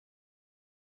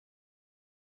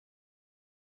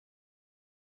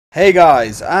Hey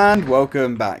guys, and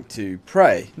welcome back to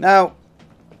Prey. Now,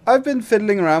 I've been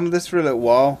fiddling around with this for a little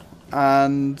while,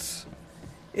 and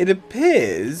it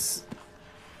appears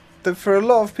that for a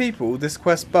lot of people this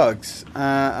quest bugs,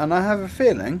 and I have a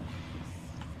feeling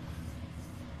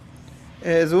it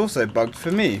has also bugged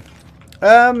for me.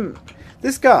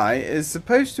 This guy is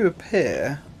supposed to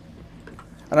appear,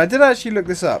 and I did actually look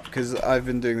this up because I've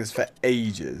been doing this for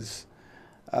ages.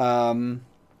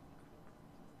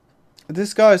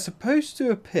 This guy is supposed to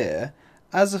appear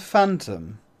as a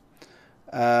phantom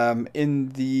in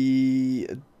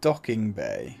the docking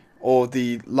bay or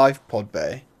the life pod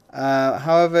bay.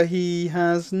 However, he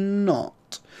has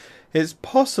not. It's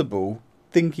possible,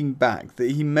 thinking back,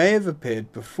 that he may have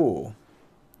appeared before.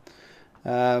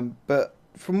 But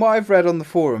from what I've read on the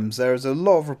forums, there is a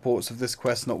lot of reports of this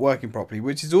quest not working properly,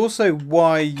 which is also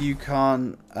why you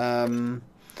can't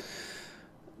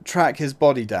track his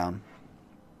body down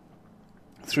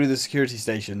through the security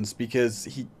stations, because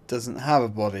he doesn't have a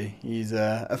body. He's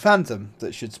a phantom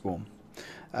that should spawn.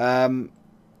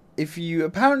 If you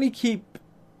apparently keep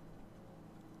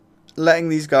letting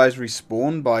these guys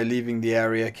respawn by leaving the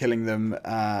area, killing them,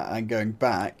 and going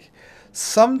back,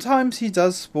 sometimes he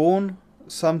does spawn,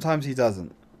 sometimes he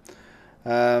doesn't.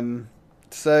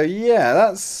 So yeah,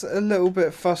 that's a little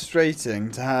bit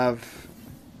frustrating to have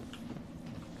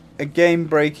a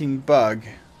game-breaking bug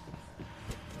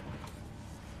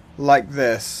like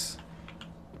this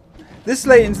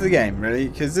late into the game, really,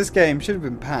 because this game should have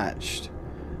been patched,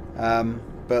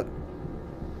 but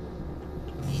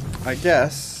I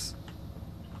guess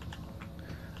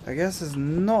there's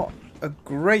not a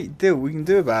great deal we can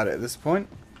do about it at this point.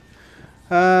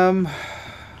 We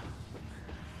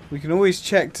can always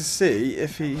check to see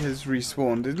if he has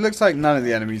respawned. It looks like none of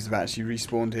the enemies have actually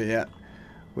respawned here yet,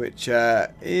 which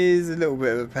is a little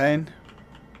bit of a pain.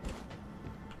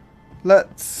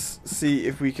 Let's see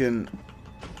if we can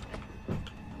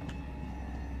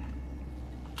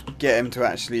get him to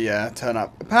actually turn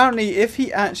up. Apparently, if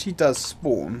he actually does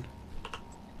spawn,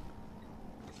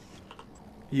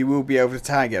 you will be able to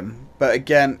tag him. But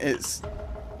again, it's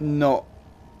not...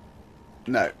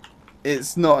 No.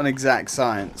 It's not an exact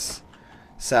science,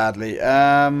 sadly.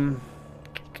 Yeah,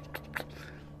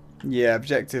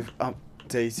 objective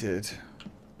updated.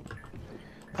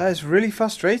 That is really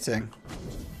frustrating.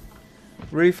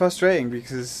 Really frustrating,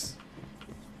 because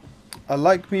I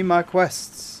like me my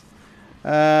quests.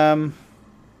 Not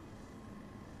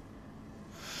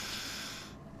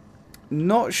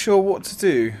sure what to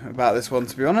do about this one,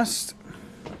 to be honest.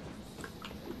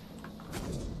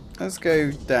 Let's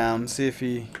go down, see if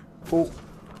he... Oh.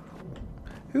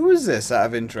 Who was this, out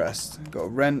of interest? Got a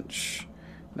wrench.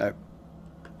 No.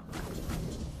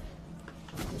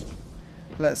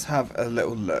 Let's have a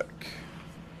little look.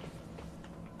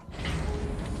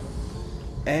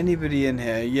 Anybody in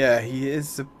here? Yeah, he is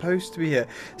supposed to be here.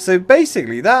 So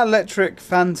basically, that electric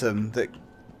phantom that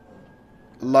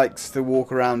likes to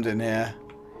walk around in here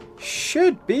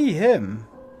should be him.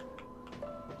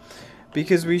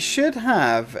 Because we should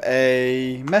have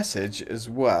a message as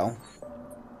well.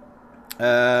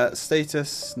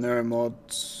 Status,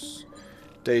 neuromods,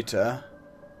 data,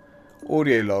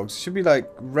 audio logs. Should be like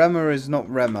Rema is not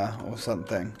Rema or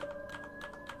something.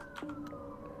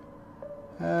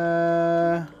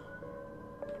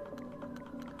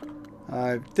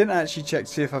 I didn't actually check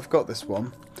to see if I've got this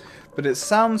one, but it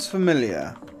sounds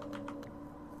familiar.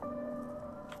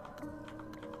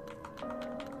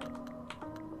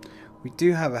 We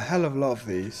do have a hell of a lot of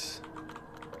these.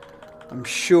 I'm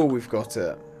sure we've got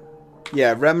it.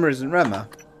 Yeah, Rema isn't Rema.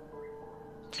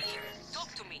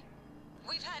 Talk to me.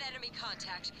 We've had enemy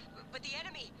contact, but the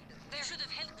enemy, they should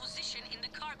have held position in the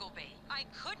cargo bay. I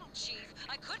couldn't, Chief.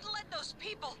 I couldn't let those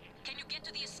people... Can you get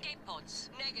to the escape pods?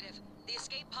 Negative. The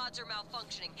escape pods are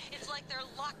malfunctioning. It's like they're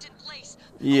locked in place.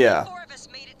 Yeah. Only 4 of us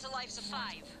made it to life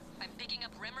survive. I'm picking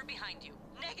up Remer behind you.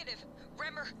 Negative.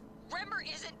 Remer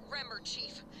isn't Remer,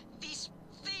 Chief. These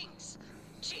things.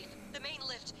 Chief, the main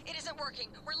lift. It isn't working.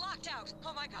 We're locked out.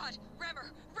 Oh my god.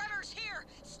 Remer's here.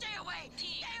 Stay away.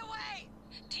 Teague. Stay away.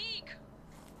 Teague.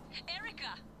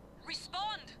 Erica.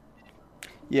 Respond.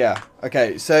 Yeah,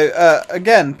 okay, so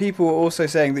again, people are also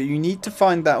saying that you need to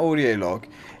find that audio log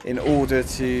in order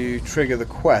to trigger the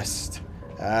quest.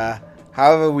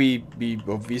 However, we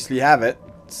obviously have it,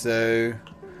 so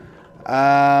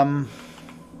I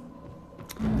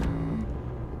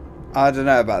don't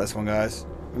know about this one, guys.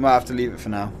 We might have to leave it for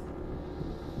now,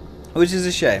 which is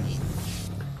a shame.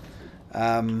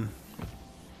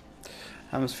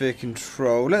 Atmosphere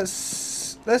control.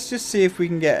 Let's just see if we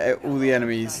can get all the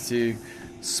enemies to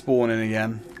spawn in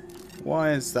again.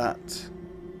 Why is that?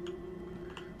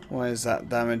 Why is that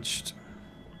damaged?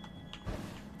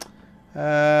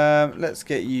 Let's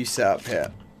get you set up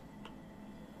here.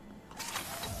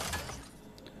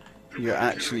 You're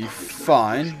actually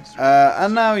fine.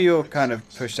 And now you're kind of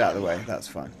pushed out of the way. That's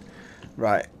fine.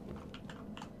 Right.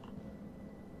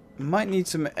 Might need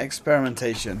some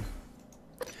experimentation.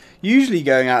 Usually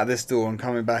going out of this door and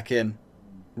coming back in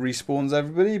respawns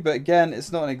everybody. But again,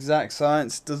 it's not an exact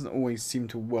science. It doesn't always seem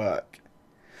to work.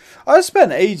 I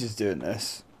spent ages doing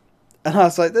this. And I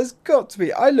was like, there's got to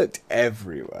be... I looked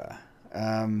everywhere. But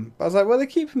I was like, well, they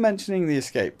keep mentioning the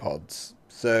escape pods.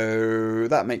 So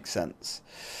that makes sense.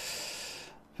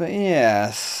 But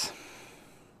yes.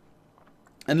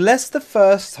 Unless the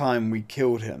first time we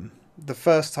killed him, the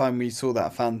first time we saw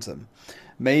that phantom,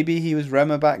 maybe he was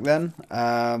Remmer back then.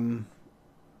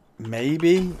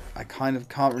 Maybe. I kind of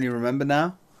can't really remember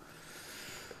now.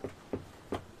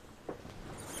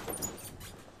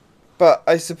 But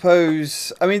I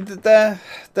suppose, I mean,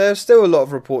 there's still a lot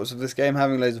of reports of this game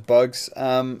having loads of bugs.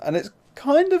 And it's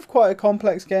kind of quite a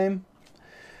complex game.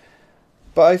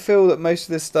 But I feel that most of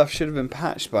this stuff should have been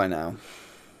patched by now.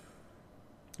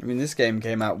 I mean, this game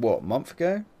came out, what, a month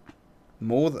ago?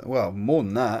 More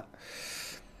than that.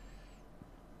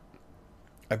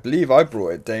 I believe I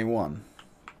brought it day one.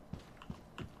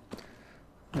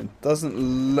 It doesn't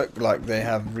look like they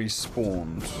have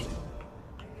respawned.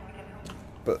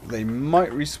 But they might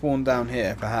respawn down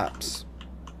here, perhaps.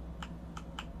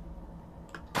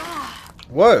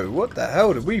 Whoa, what the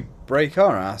hell did we break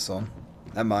our ass on?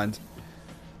 Never mind.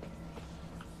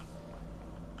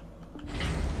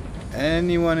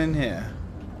 Anyone in here?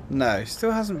 No,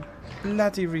 still hasn't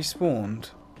bloody respawned.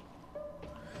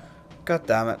 God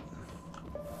damn it.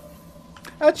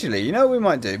 Actually, you know what we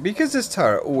might do? Because this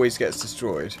turret always gets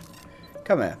destroyed.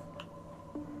 Come here.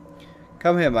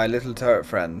 Come here, my little turret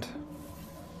friend.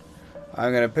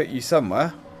 I'm going to put you somewhere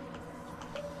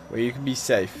where you can be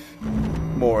safe.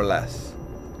 More or less.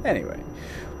 Anyway,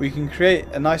 we can create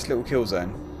a nice little kill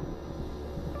zone.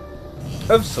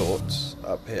 Of sorts,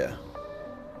 up here.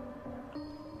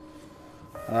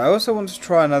 And I also want to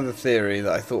try another theory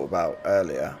that I thought about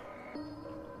earlier.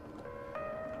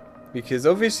 Because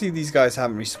obviously these guys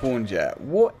haven't respawned yet.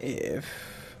 What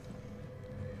if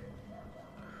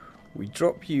we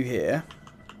drop you here?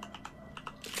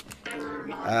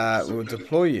 We'll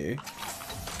deploy you.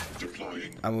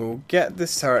 And we'll get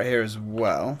this turret here as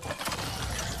well.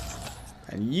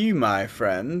 And you, my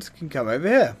friend, can come over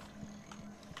here.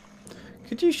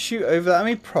 Could you shoot over that? I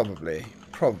mean, probably.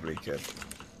 Probably could.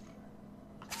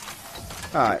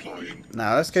 Alright,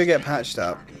 now let's go get patched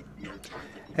up.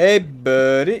 Hey,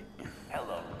 buddy.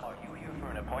 Hello, are you here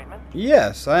for an appointment?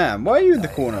 Yes, I am. Why are you in the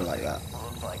corner like that?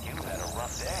 Looks like you've had a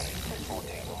rough day.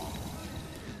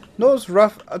 Not as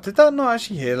rough. Did that not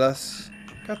actually heal us?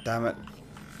 God damn it.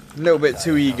 A little bit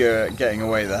too eager at getting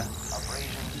away there.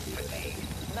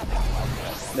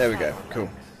 There we go. Cool.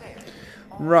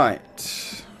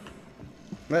 Right.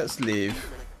 Let's leave.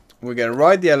 We're going to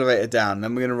ride the elevator down,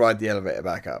 then we're going to ride the elevator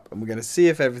back up. And we're going to see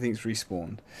if everything's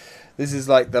respawned. This is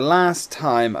like the last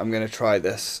time I'm going to try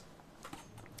this.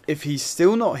 If he's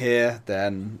still not here,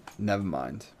 then never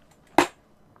mind.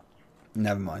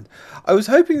 Never mind. I was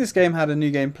hoping this game had a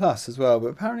New Game Plus as well, but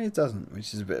apparently it doesn't,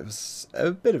 which is a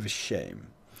bit of a shame.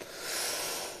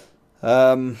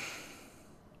 I'm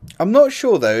not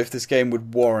sure, though, if this game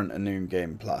would warrant a New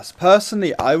Game Plus.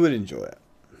 Personally, I would enjoy it.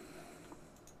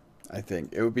 I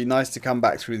think it would be nice to come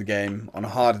back through the game on a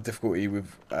harder difficulty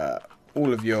with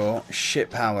all of your shit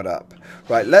powered up.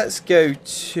 Right, let's go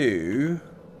to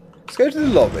the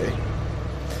lobby,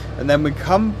 and then we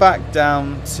come back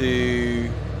down to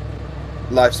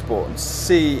Life Sport and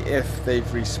see if they've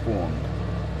respawned.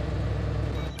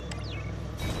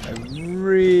 I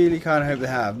really kind of hope they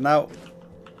have. Now,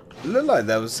 it looked like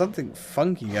there was something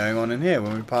funky going on in here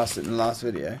when we passed it in the last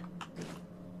video.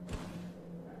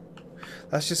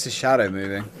 That's just a shadow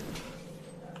moving.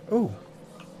 Ooh.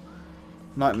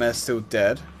 Nightmare's still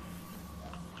dead.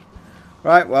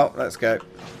 Right, well, let's go.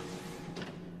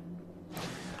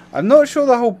 I'm not sure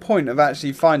the whole point of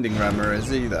actually finding Remmer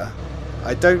is either.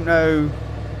 I don't know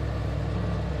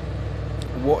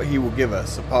what he will give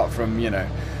us, apart from, you know,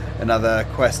 another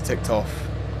quest ticked off.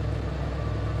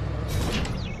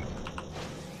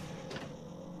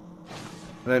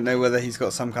 I don't know whether he's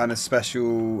got some kind of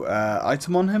special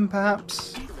item on him,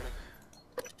 perhaps.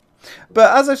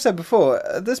 But as I've said before,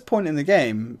 at this point in the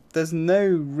game, there's no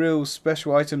real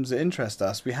special items that interest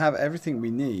us. We have everything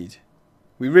we need.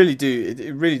 We really do.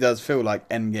 It really does feel like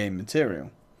endgame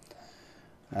material.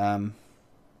 And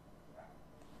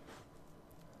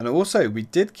also, we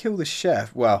did kill the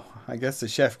chef. Well, I guess the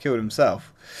chef killed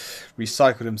himself.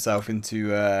 Recycled himself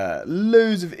into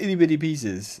loads of itty bitty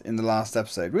pieces in the last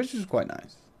episode, which was quite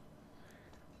nice.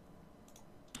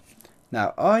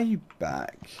 Now, are you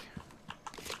back?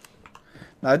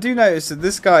 Now, I do notice that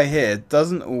this guy here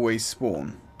doesn't always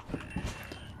spawn.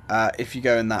 If you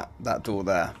go in that door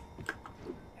there.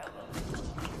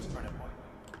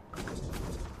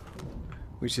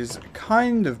 Which is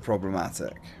kind of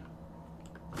problematic.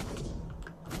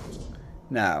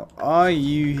 Now, are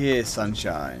you here,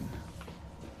 sunshine?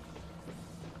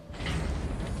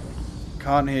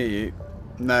 Can't hear you.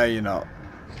 No, you're not.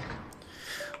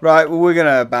 Right, well, we're going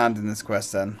to abandon this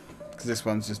quest then. Because this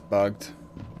one's just bugged.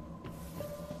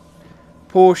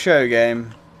 Poor show,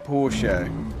 game. Poor show.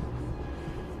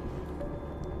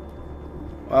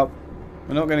 Well,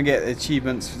 we're not going to get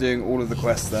achievements for doing all of the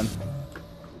quests then.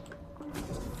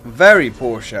 Very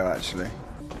poor show, actually.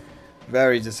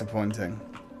 Very disappointing.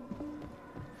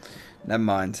 Never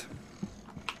mind.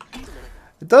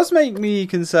 It does make me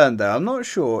concerned, though. I'm not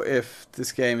sure if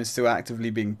this game is still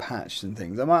actively being patched and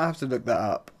things. I might have to look that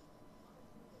up.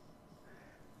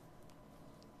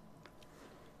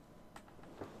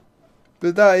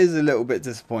 But that is a little bit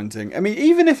disappointing. I mean,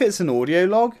 even if it's an audio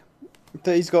log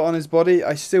that he's got on his body,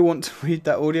 I still want to read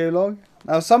that audio log.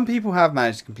 Now, some people have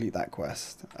managed to complete that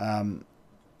quest.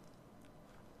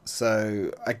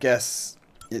 So, I guess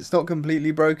it's not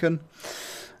completely broken.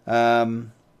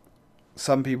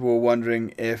 Some people were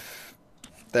wondering if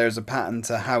there's a pattern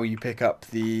to how you pick up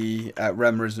the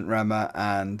Remmer isn't Remmer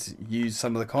and use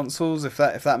some of the consoles, if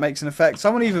that makes an effect.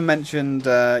 Someone even mentioned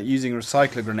using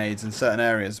recycler grenades in certain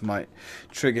areas might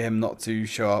trigger him not to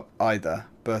show up either,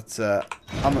 but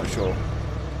I'm not sure.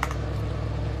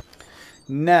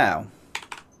 Now,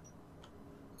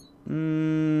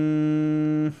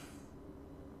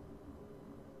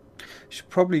 should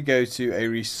probably go to a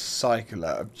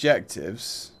recycler.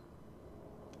 Objectives.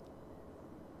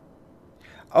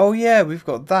 Oh yeah, we've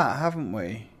got that, haven't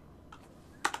we?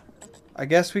 I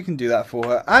guess we can do that for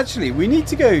her. Actually, we need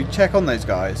to go check on those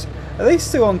guys. Are they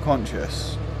still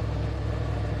unconscious?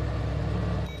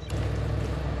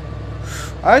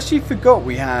 I actually forgot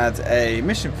we had a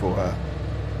mission for her.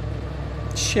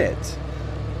 Shit.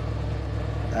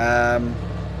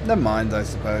 Never mind, I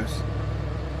suppose.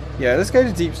 Yeah, let's go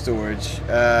to deep storage.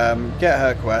 Get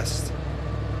her quest.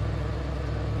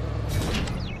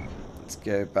 Let's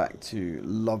go back to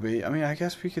lobby. I mean, I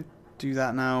guess we could do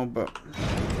that now, but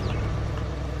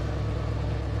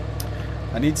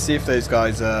I need to see if those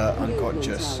guys are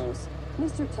unconscious.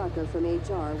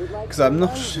 Because I'm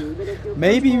not sure.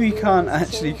 Maybe we can't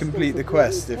actually complete the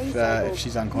quest if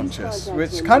she's unconscious,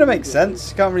 which kind of makes sense.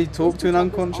 You can't really talk to an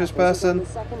unconscious person.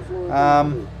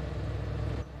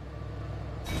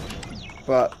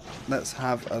 But let's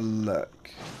have a look.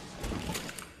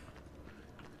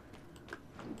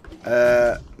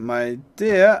 My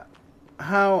dear,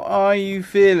 how are you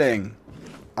feeling?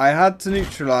 I had to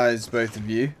neutralize both of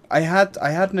you. I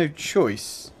had no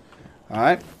choice.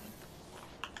 Alright?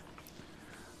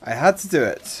 I had to do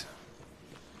it.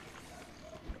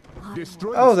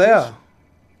 Oh, they are.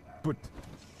 But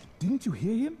didn't you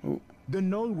hear him? Ooh. The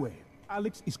null wave.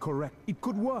 Alex is correct. It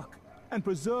could work and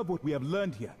preserve what we have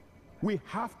learned here. We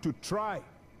have to try.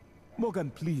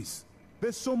 Morgan, please.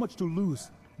 There's so much to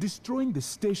lose. Destroying the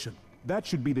station. That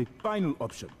should be the final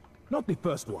option, not the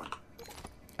first one.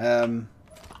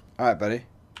 Alright, buddy.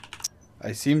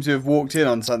 I seem to have walked in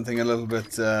on something a little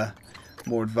bit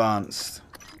more advanced.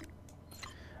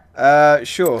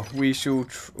 Sure, we shall...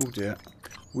 oh dear.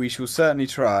 We shall certainly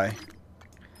try.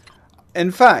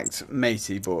 In fact,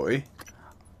 matey boy,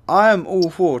 I am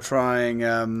all for trying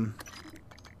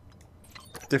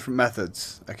different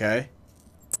methods, okay?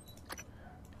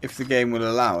 If the game will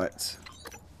allow it.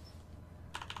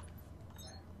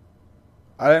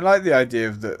 I don't like the idea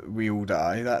of that we all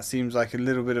die. That seems like a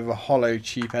little bit of a hollow,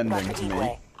 cheap ending to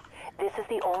me. This is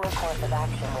the only course of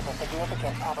action with a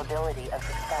significant probability of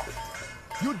success.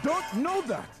 You don't know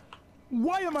that!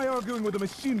 Why am I arguing with a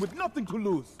machine with nothing to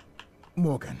lose?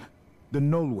 Morgan, the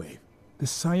null wave. The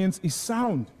science is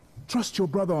sound. Trust your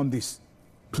brother on this.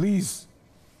 Please.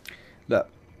 Look.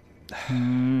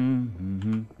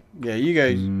 Yeah,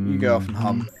 you go off and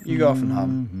hum. You go off and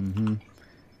hum.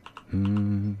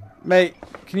 Mate,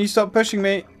 can you stop pushing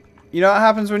me? You know what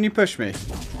happens when you push me?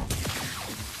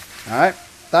 Alright?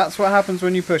 That's what happens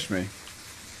when you push me.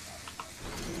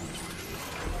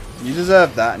 You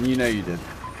deserved that, and you know you did.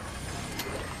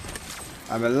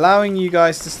 I'm allowing you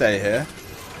guys to stay here.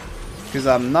 Because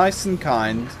I'm nice and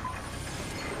kind.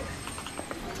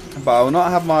 But I will not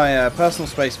have my personal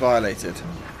space violated.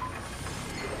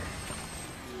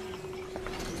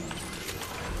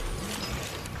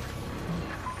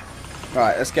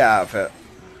 Right, let's get out of it.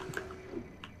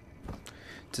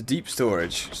 To deep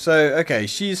storage. So, okay,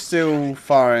 she's still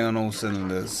firing on all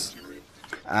cylinders.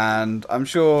 And I'm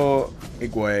sure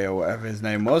Igwe, or whatever his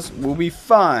name was, will be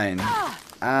fine.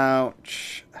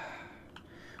 Ouch.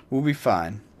 We'll be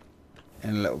fine.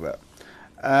 In a little bit.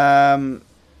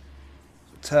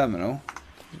 Terminal.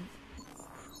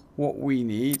 What we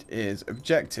need is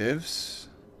objectives.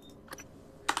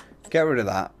 Get rid of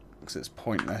that, because it's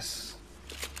pointless.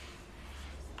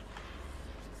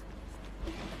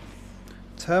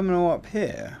 Terminal up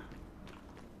here.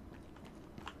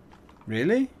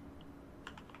 Really?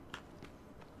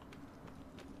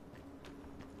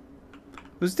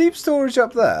 Was deep storage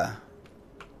up there?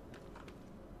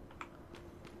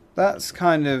 That's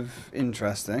kind of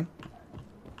interesting.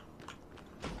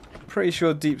 Pretty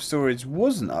sure deep storage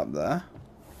wasn't up there.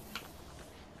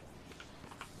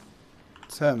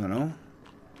 Terminal.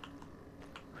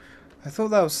 I thought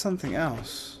that was something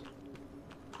else.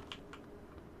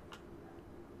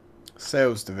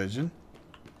 Sales division.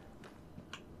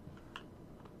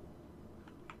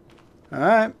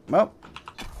 Alright, well,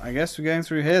 I guess we're going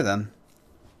through here then.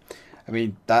 I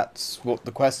mean, that's what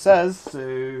the quest says,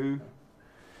 so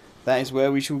that is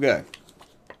where we shall go.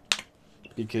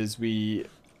 Because we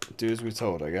do as we're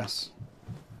told, I guess.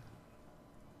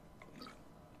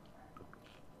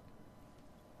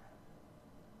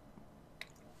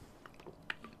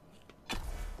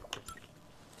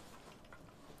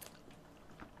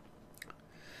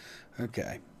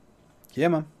 Okay. Yeah,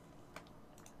 man.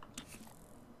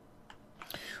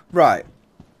 Right.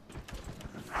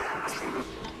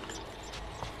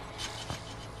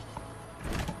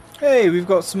 Hey, we've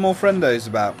got some more friendos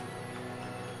about.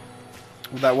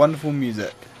 With that wonderful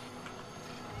music.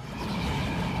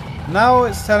 Now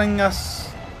it's telling us...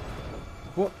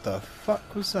 What the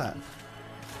fuck was that?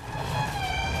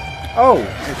 Oh,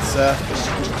 it's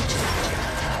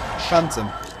Phantom.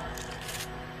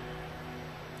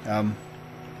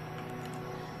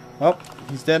 Well,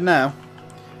 he's dead now.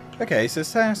 Okay, so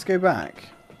it's telling us to go back.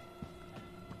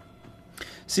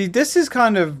 See, this is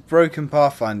kind of broken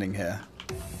pathfinding here.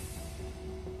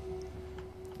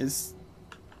 It's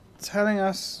telling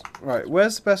us... Right,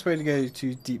 where's the best way to go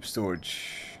to deep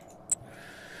storage?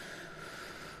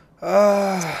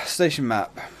 Station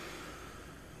map.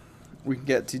 We can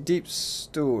get to deep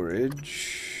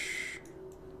storage...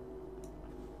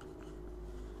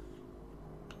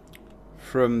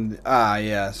 From the,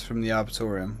 yes, from the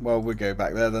Arbitorium. Well, we'll go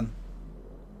back there then.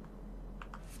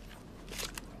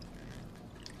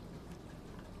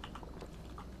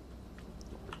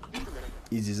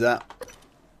 Easy as that.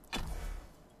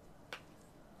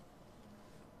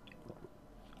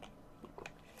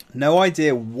 No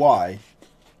idea why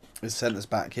it sent us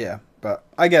back here, but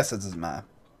I guess that doesn't matter.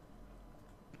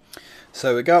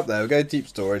 So we go up there, we go to deep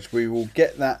storage, we will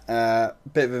get that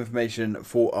bit of information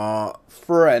for our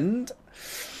friend.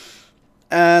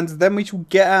 And then we shall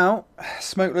get out,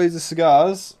 smoke loads of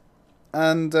cigars,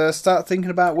 and start thinking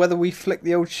about whether we flick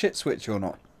the old shit switch or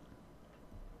not.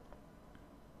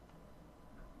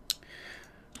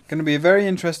 Going to be a very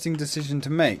interesting decision to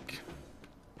make.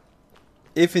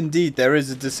 If indeed there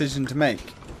is a decision to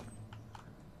make.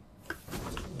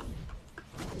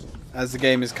 As the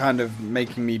game is kind of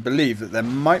making me believe that there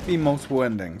might be multiple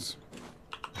endings.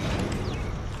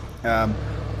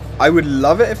 I would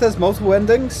love it if there's multiple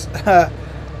endings.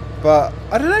 But,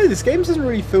 I don't know, this game doesn't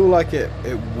really feel like it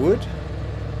would.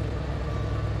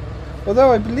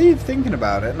 Although I believe, thinking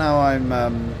about it, now I'm...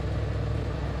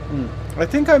 I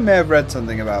think I may have read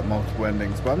something about multiple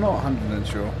endings, but I'm not 100%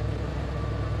 sure.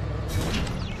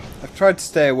 I've tried to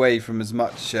stay away from as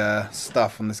much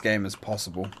stuff on this game as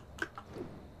possible.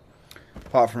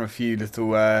 Apart from a few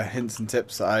little hints and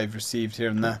tips that I've received here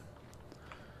and there.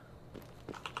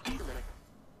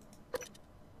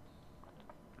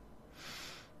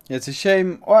 It's a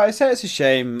shame. Well, I say it's a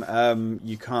shame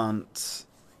you can't...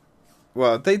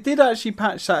 Well, they did actually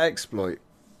patch that exploit.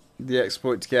 The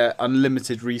exploit to get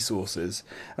unlimited resources.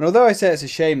 And although I say it's a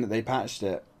shame that they patched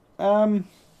it, you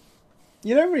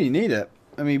don't really need it.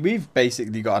 I mean, we've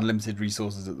basically got unlimited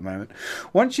resources at the moment.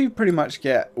 Once you pretty much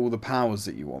get all the powers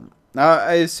that you want. Now,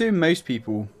 I assume most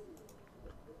people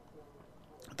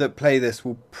that play this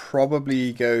will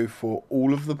probably go for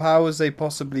all of the powers they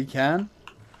possibly can.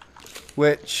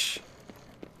 Which,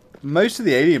 most of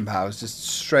the alien powers just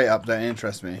straight up don't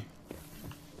interest me.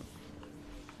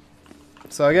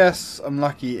 So I guess I'm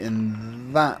lucky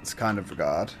in that kind of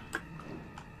regard.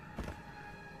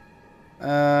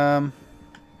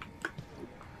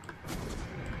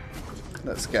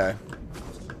 Let's go.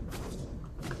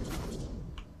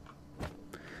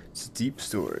 It's deep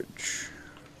storage.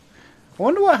 I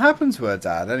wonder what happened to her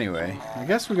dad anyway. I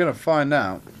guess we're going to find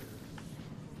out.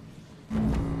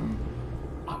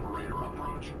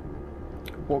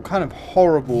 What kind of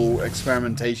horrible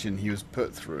experimentation he was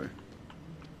put through.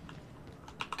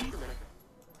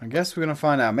 I guess we're going to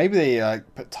find out. Maybe they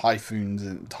like put typhoons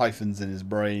in his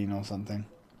brain or something.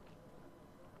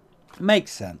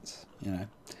 Makes sense, you know.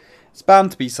 It's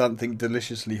bound to be something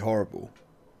deliciously horrible.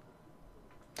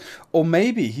 Or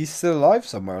maybe he's still alive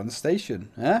somewhere on the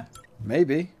station. Eh?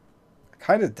 Maybe. I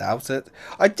kind of doubt it.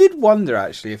 I did wonder,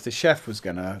 actually, if the chef was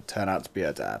going to turn out to be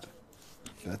her dad.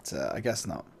 But I guess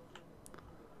not.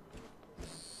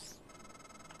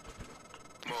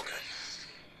 Morgan,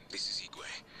 this is Igwe.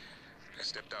 I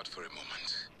stepped out for a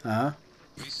moment. Uh-huh.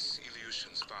 Miss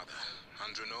Ilyushin's father,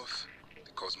 Andronov,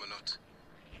 the cosmonaut,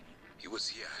 he was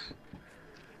here.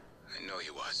 I know he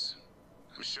was.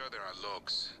 I'm sure there are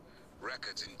logs,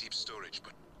 records in deep storage,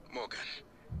 but Morgan,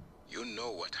 you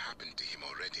know what happened to him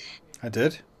already. I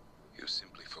did. You've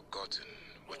simply forgotten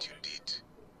what you did.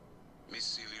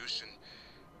 Miss Ilyushin,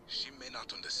 she may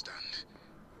not understand.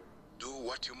 Do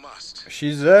what you must.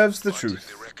 She deserves the But truth. if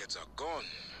the records are gone,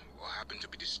 or happen to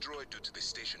be destroyed due to the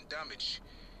station damage,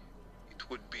 it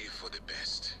would be for the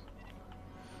best.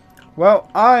 Well,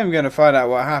 I'm going to find out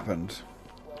what happened.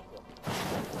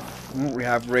 We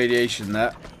have radiation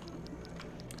there.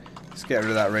 Let's get rid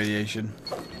of that radiation.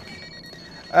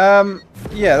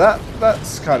 Yeah,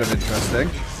 that's kind of interesting.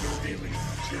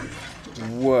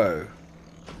 Whoa.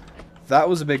 That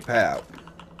was a big payout.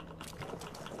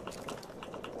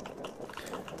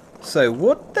 So,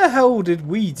 what the hell did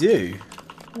we do?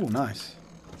 Oh, nice.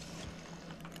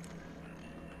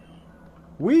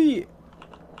 We,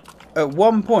 at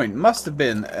one point, must have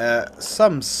been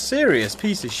some serious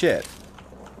piece of shit.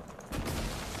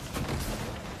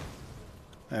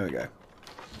 There we go.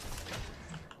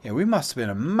 Yeah, we must have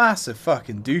been a massive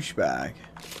fucking douchebag.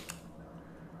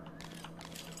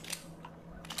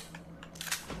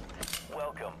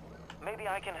 Welcome. Maybe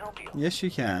I can help you. Yes, you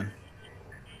can.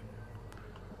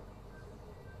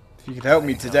 If you could help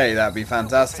me today, that'd be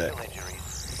fantastic.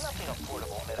 Injuries. Nothing of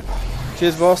portable medical.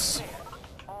 Cheers, boss.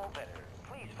 All better.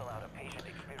 Please fill out a patient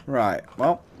experience Right,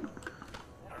 well,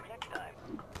 for next time.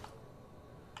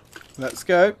 let's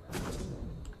go.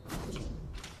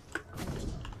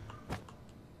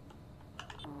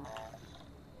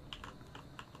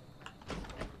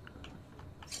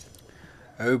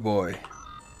 Oh boy.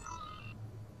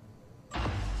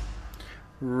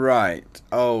 Right.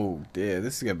 Oh dear,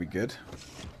 this is gonna be good.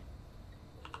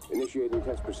 Initiating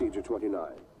test procedure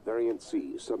 29. Variant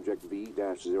C, subject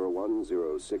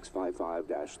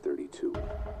V-010655-32.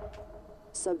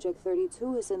 Subject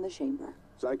 32 is in the chamber.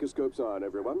 Psychoscopes on,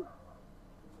 everyone.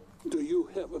 Do you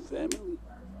have a family?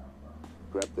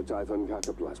 Prep the Typhon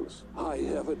Cacoplasmus. I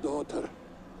have a daughter.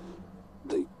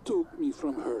 They took me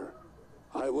from her.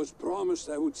 I was promised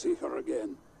I would see her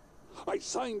again. I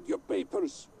signed your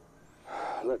papers.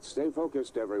 Let's stay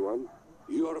focused, everyone.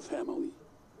 Your family.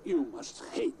 You must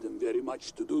hate them very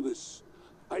much to do this.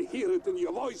 I hear it in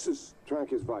your voices.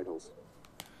 Track his vitals.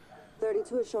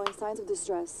 32 is showing signs of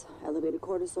distress. Elevated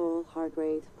cortisol, heart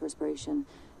rate, perspiration.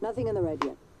 Nothing in the red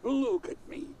yet. Look at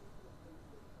me.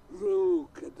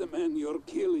 Look at the man you're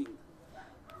killing.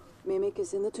 Mimic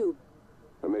is in the tube.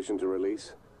 Permission to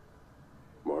release.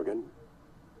 Morgan?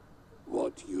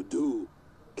 What you do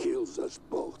kills us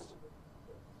both.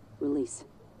 Release.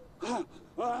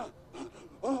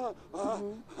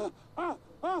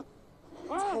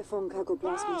 Typhon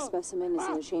Cacoplasmus specimen is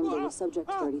in the chamber with subject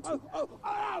 32.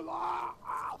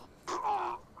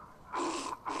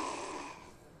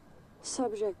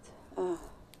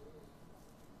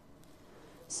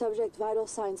 Subject vital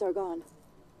signs are gone.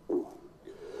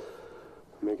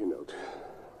 Make a note.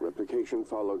 Replication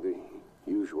followed the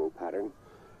usual pattern.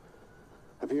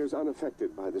 Appears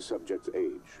unaffected by the subject's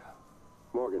age.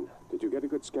 Morgan, did you get a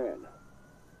good scan?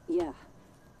 Yeah.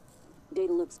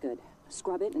 Data looks good.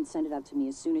 Scrub it and send it out to me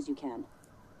as soon as you can.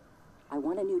 I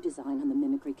want a new design on the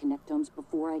mimicry connectomes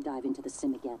before I dive into the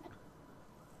sim again.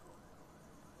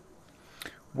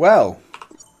 Well.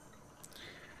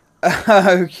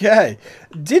 Okay.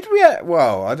 Did we...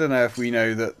 Well, I don't know if we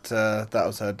know that that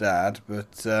was her dad,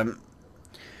 but...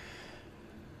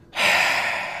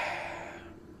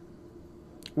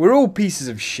 we're all pieces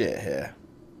of shit here.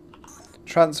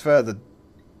 Transfer the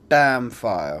damn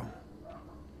file.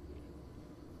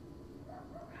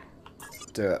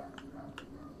 Do it.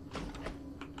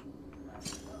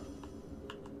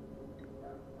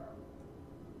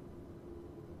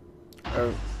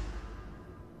 Oh.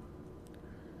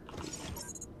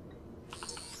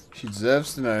 She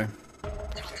deserves to know.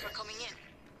 Thanks for coming in.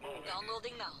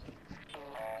 Downloading now.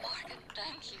 Morgan,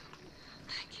 thank you.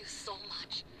 Thank you so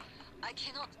much. I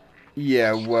cannot.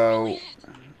 Yeah, well, believe it.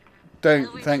 don't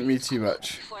I'll thank wait me for too you to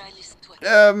much. before I listen to it.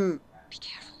 Be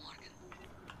careful,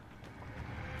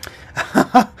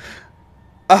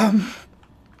 Morgan.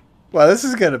 Well, this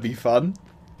is gonna be fun.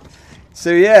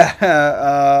 So yeah,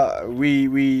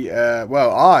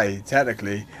 well, I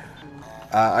technically,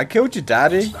 I killed your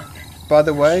daddy, by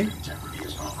the way.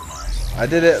 I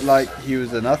did it like he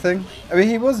was a nothing. I mean,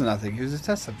 he was a nothing. He was a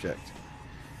test subject.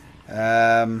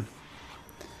 Oh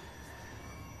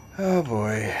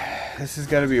boy, this is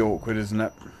gonna be awkward, isn't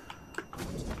it?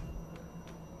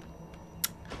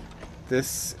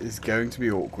 This is going to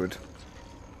be awkward.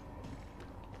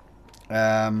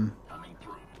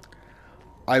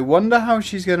 I wonder how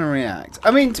she's going to react.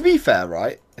 I mean, to be fair,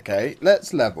 right? Okay,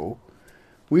 let's level.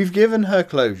 We've given her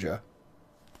closure.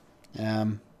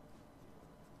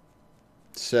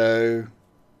 So,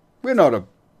 we're not a...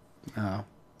 Oh, I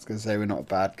was going to say we're not a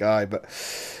bad guy, but...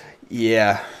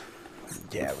 Yeah.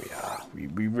 Yeah, we are.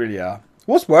 We really are.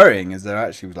 What's worrying is there are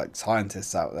actually, like,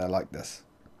 scientists out there like this.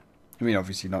 I mean,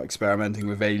 obviously not experimenting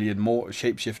with alien, more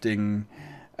shape-shifting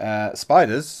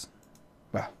spiders.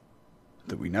 Well,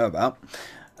 that we know about.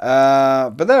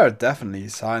 But there are definitely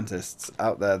scientists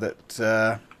out there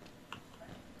that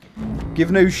give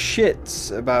no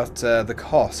shits about the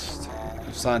cost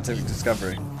of scientific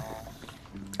discovery.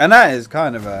 And that is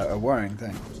kind of a worrying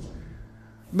thing.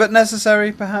 But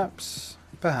necessary, perhaps.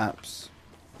 Perhaps.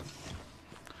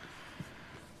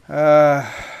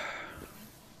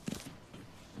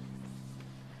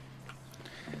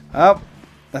 Oh,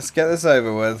 let's get this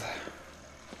over with.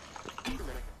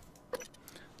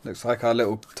 Looks like our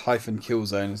little Typhon kill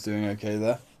zone is doing okay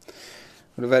there.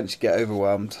 We'll eventually get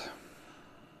overwhelmed.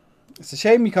 It's a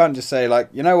shame you can't just say, like,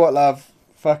 you know what, love?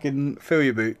 Fucking fill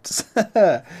your boots.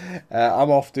 I'm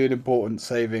off doing important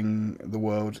saving the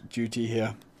world duty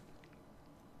here.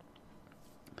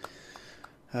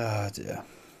 Oh dear.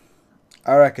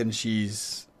 I reckon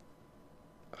she's...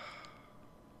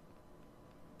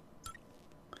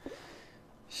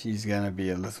 She's going to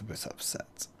be a little bit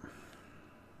upset.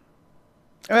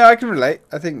 I mean, I can relate.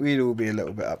 I think we'd all be a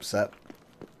little bit upset.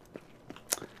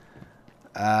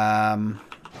 But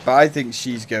I think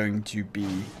she's going to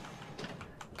be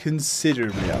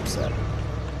considerably upset.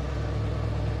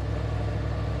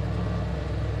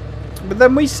 But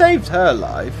then we saved her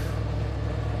life.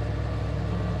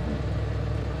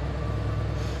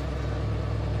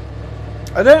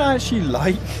 I don't actually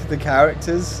like the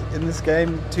characters in this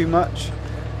game too much.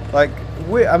 Like,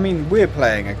 we're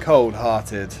playing a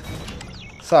cold-hearted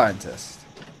scientist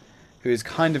who is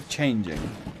kind of changing,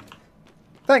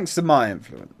 thanks to my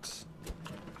influence.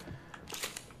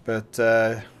 But,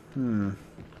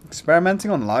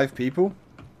 experimenting on live people?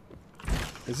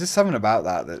 Is there something about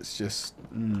that that's just,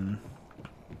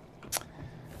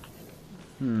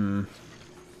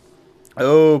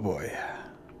 Oh boy.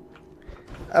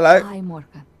 Hello. Hi,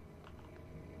 Morgan.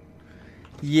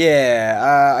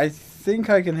 Yeah, I think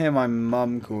I can hear my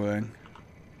mum calling.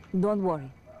 Don't worry.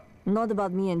 Not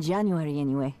about me in January,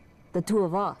 anyway. The two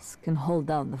of us can hold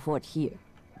down the fort here.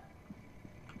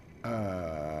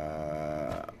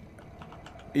 I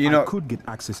could get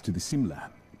access to the sim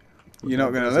lab. You're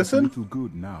not going to It's listen? a little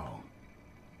good now.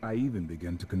 I even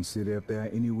began to consider if there are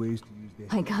any ways to use the...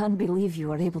 I can't believe you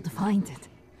were able to find it.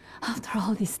 After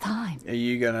all this time. Are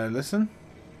you going to listen?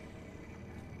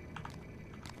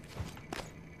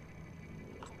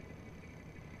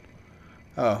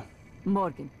 Oh.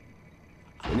 Morgan.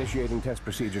 Initiating test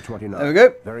procedure 29. There we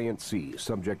go. Variant C,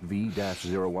 subject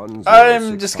V-01.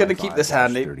 I'm just going to keep this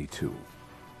handy. 32.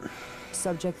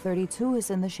 Subject 32 is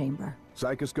in the chamber.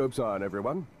 Psychoscopes on,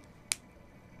 everyone.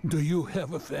 Do you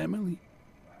have a family?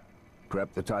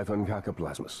 Prep the Typhon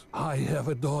Cacoplasmus. I have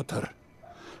a daughter.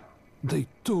 They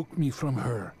took me from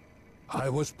her. I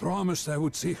was promised I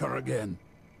would see her again.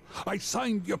 I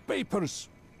signed your papers.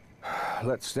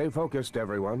 Let's stay focused,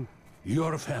 everyone.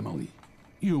 Your family.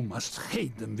 You must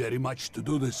hate them very much to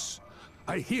do this.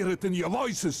 I hear it in your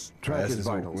voices. Track This his is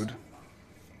vitals. awkward.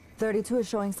 32 is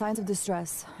showing signs of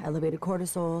distress. Elevated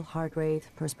cortisol, heart rate,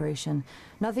 perspiration.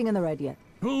 Nothing in the red yet.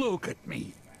 Look at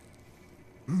me.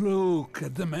 Look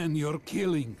at the man you're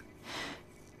killing.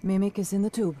 Mimic is in the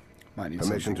tube. Might need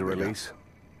Permission to something bigger. release.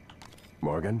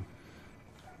 Morgan?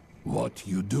 What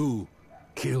you do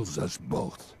kills us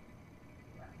both.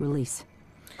 Release.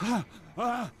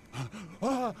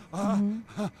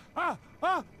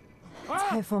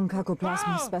 Typhon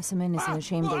Cacoplasma specimen is in the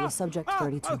chamber with subject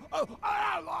 32.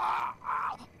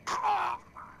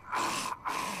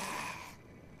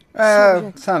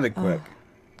 Sounded quick.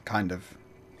 Kind of.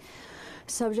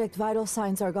 Subject vital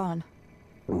signs are gone.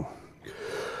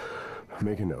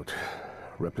 Make a note.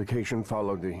 Replication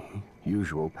followed the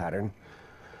usual pattern.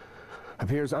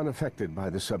 Appears unaffected by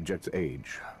the subject's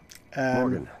age.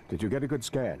 Morgan, did you get a good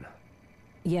scan?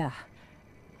 Yeah.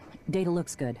 Data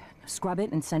looks good. Scrub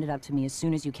it and send it out to me as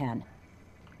soon as you can.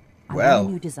 I want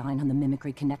a new design on the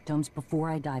mimicry connectomes before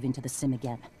I dive into the sim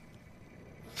again.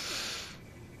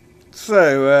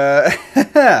 So,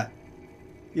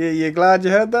 you glad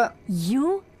you heard that?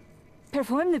 You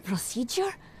performed the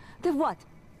procedure? The what?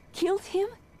 Killed him?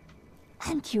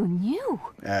 And you knew?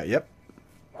 Yep.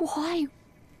 Why?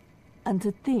 And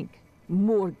to think,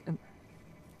 Morgan,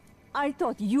 I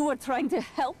thought you were trying to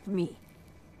help me.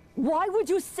 Why would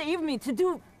you save me to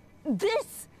do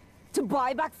this? To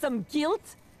buy back some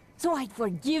guilt? So I'd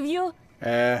forgive you?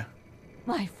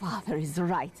 My father is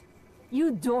right.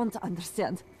 You don't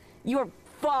understand. Your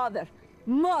father,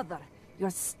 mother, your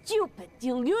stupid,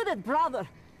 deluded brother.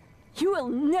 You will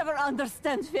never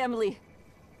understand family.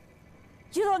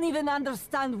 You don't even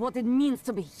understand what it means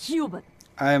to be human.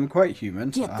 I am quite human.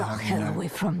 Get the hell away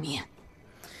from me.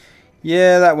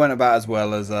 Yeah, that went about as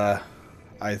well as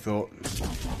I thought.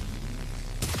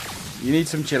 You need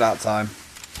some chill out time.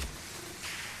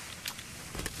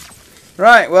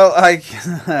 Right, well,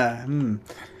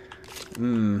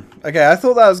 Okay, I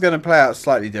thought that was going to play out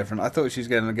slightly different. I thought she was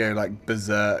going to go, like,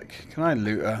 berserk. Can I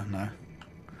loot her?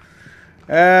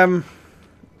 No.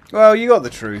 Well, you got the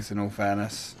truth, in all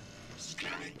fairness.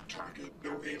 Scanning target,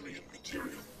 no alien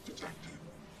material detected.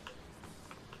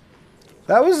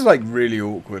 That was, like, really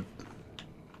awkward.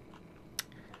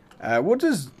 What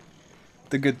does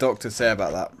the good doctor say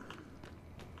about that?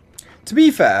 To be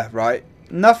fair, right,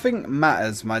 nothing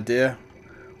matters, my dear.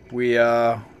 We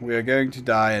are going to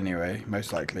die anyway,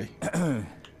 most likely.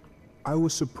 I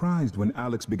was surprised when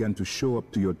Alex began to show up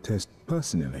to your test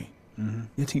personally.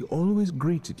 Yet he always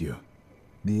greeted you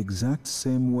the exact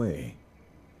same way.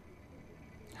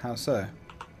 How so?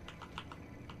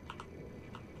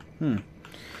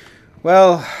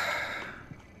 Well,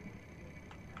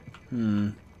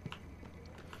 thing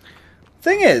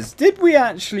is, did we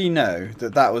actually know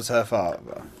that that was her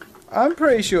father? I'm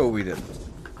pretty sure we didn't.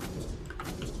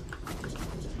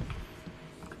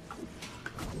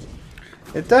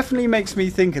 It definitely makes me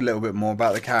think a little bit more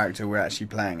about the character we're actually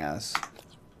playing as.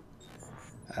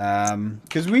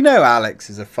 Because we know Alex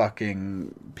is a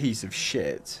fucking piece of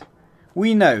shit.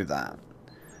 We know that.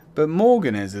 But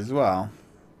Morgan is as well.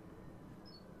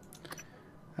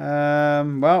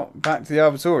 Well, back to the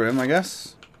Arbitorium, I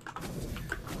guess.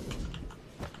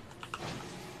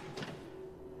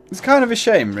 It's kind of a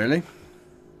shame, really.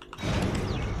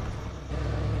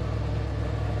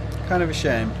 Kind of a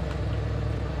shame.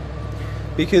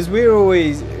 Because we're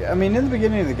always... I mean, in the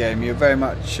beginning of the game, you're very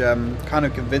much kind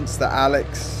of convinced that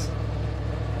Alex...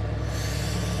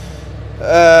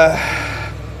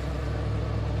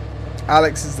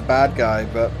 Alex is the bad guy,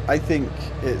 but I think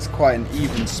it's quite an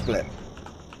even split.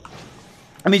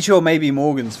 I mean, sure, maybe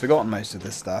Morgan's forgotten most of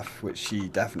this stuff, which she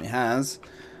definitely has.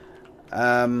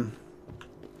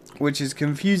 Which is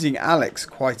confusing Alex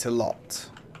quite a lot.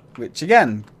 Which,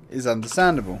 again, is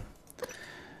understandable.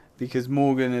 Because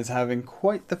Morgan is having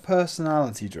quite the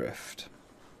personality drift.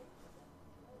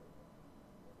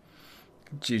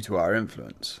 Due to our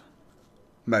influence.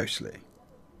 Mostly.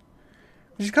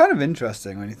 Which is kind of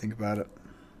interesting when you think about it.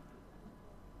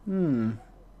 Well,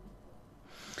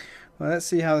 let's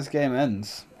see how this game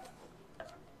ends.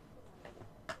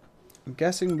 I'm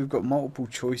guessing we've got multiple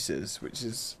choices, which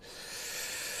is...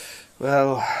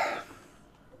 well...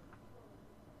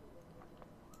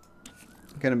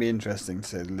 going to be interesting, to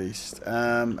say the least.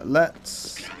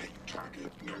 Let's...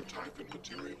 Target, no typhon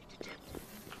material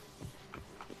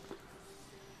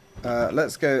detected.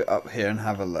 Let's go up here and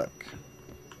have a look.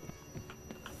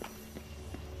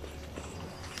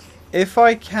 If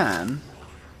I can...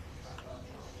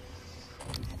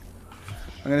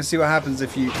 I'm going to see what happens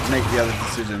if you make the other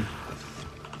decision.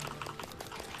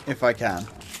 If I can.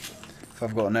 If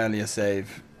I've got an earlier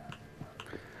save.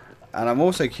 And I'm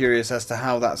also curious as to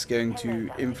how that's going to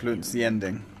influence the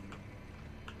ending.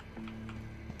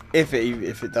 If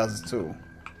it does at all.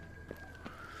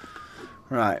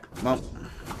 Right, well.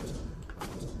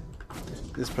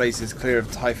 This place is clear of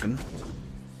Typhon.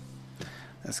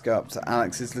 Let's go up to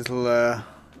Alex's little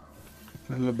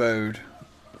abode.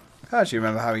 I can't actually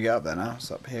remember how we get up there now.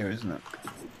 It's up here, isn't it?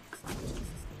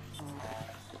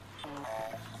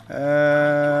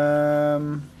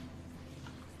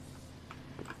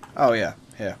 Oh yeah,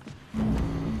 here.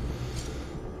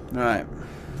 Right.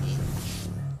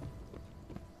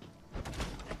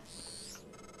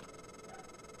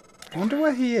 I wonder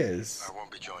where he is. I won't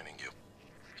be joining you.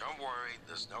 Don't worry,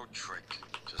 There's no trick,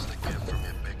 just a gift from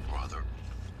your big brother.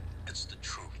 It's the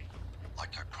truth,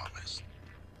 like I promised.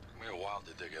 Took me a while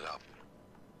to dig it up.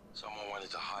 Someone wanted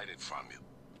to hide it from you.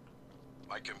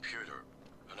 My computer,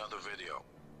 another video.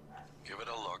 Give it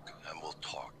a look and we'll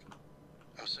talk.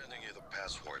 I'm sending you the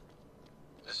password,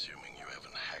 assuming you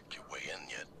haven't hacked your way in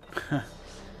yet.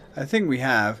 I think we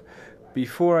have.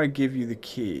 Before I give you the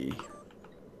key...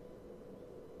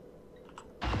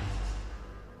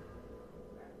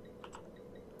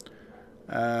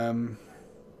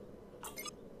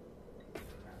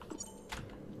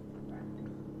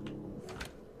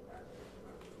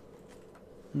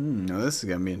 No, this is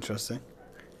going to be interesting.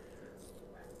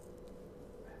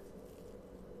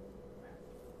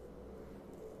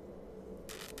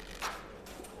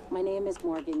 My name is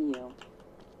Morgan Yu.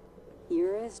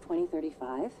 Year is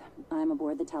 2035. I'm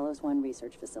aboard the Talos 1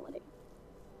 research facility.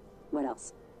 What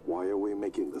else? Why are we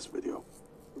making this video?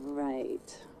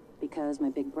 Right. Because my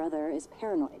big brother is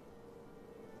paranoid.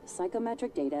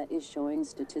 Psychometric data is showing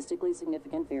statistically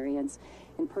significant variance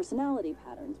in personality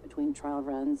patterns between trial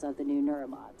runs of the new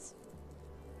neuromods.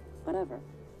 Whatever.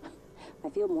 I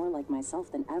feel more like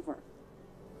myself than ever.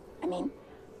 I mean,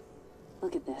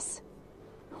 look at this.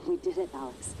 We did it,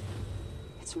 Alex.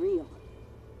 It's real.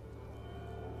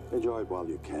 Enjoy it while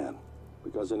you can,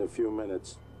 because in a few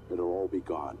minutes, it'll all be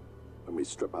gone when we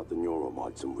strip out the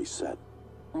neuromods and reset.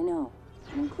 I know,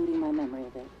 including my memory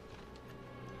of it.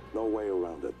 No way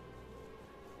around it.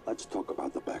 Let's talk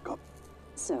about the backup.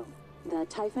 So, the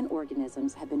Typhon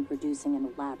organisms have been producing an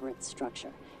elaborate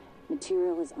structure.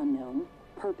 Material is unknown,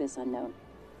 purpose unknown.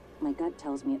 My gut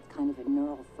tells me it's kind of a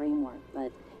neural framework,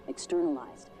 but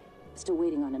externalized. Still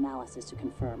waiting on analysis to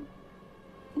confirm.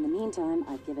 In the meantime,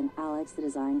 I've given Alex the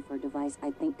design for a device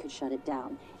I think could shut it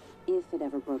down, if it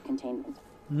ever broke containment.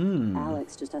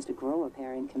 Alex just has to grow a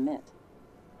pair and commit.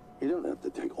 You don't have to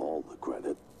take all the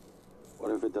credit.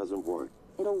 What if it doesn't work?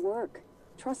 It'll work.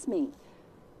 Trust me.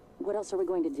 What else are we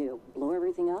going to do? Blow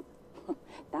everything up?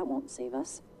 That won't save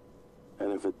us.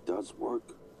 And if it does work,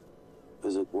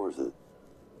 is it worth it?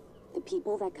 The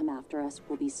people that come after us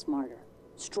will be smarter,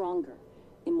 stronger,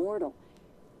 immortal.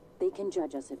 They can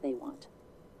judge us if they want.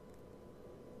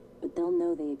 But they'll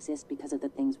know they exist because of the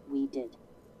things we did.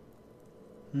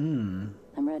 I'm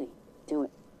ready. Do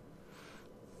it.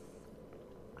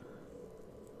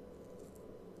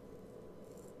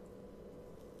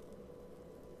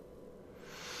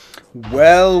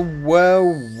 Well, well,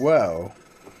 well.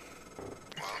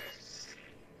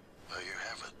 There you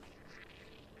have it.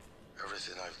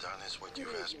 Everything I've done is what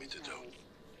you've asked me to do.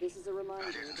 This is a reminder.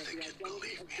 I didn't think you'd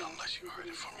believe me unless you heard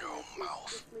it from your own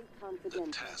mouth.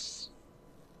 The tests.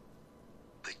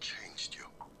 They changed you.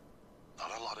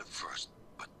 Not a lot at first,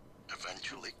 but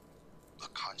eventually, the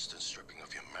constant stripping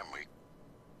of your memory.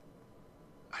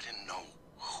 I didn't know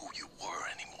who you were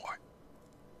anymore.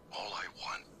 All I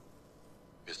want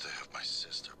is to have my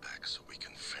sister back so we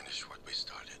can finish what we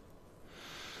started.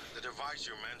 The device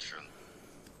you mentioned,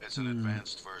 it's an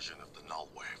advanced version of the null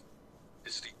wave.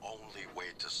 It's the only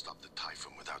way to stop the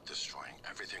Typhon without destroying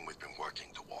everything we've been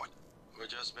working toward. We're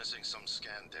just missing some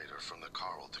scan data from the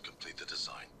Coral to complete the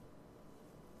design.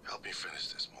 Help me finish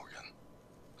this, Morgan.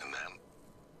 And then,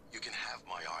 you can have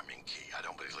my arming key. I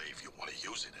don't believe you want to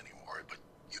use it anymore, but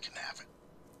you can have it.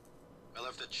 I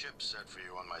left the chip set for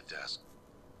you on my desk.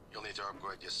 You'll need to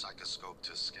upgrade your psychoscope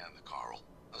to scan the Coral.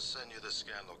 I'll send you the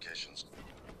scan locations.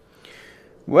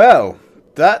 Well,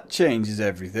 that changes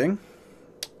everything.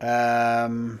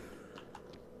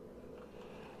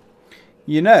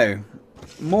 You know,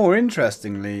 more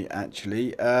interestingly,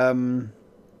 actually,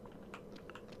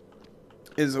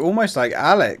 it's almost like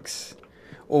Alex,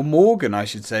 or Morgan, I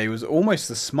should say, was almost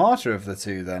the smarter of the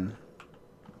two then.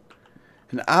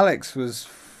 And Alex was...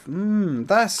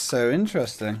 that's so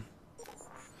interesting.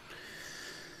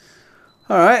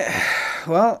 Alright,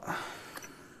 well,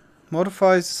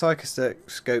 modifies the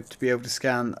psychoscope to be able to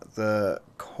scan the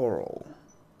Coral.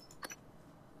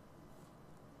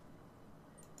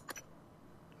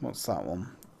 What's that one?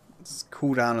 It's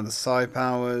cooldown of the psi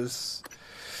powers.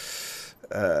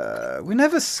 We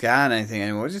never scan anything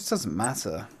anymore, it just doesn't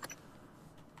matter.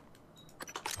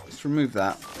 Let's remove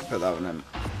that, put that one in.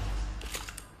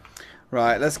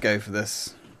 Right, let's go for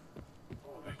this.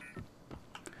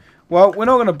 Well, we're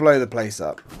not going to blow the place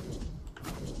up.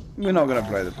 We're not going to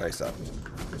blow the place up.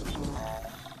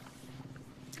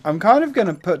 I'm kind of going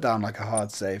to put down like a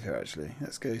hard save here, actually.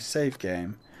 Let's go save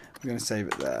game. I'm going to save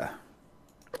it there.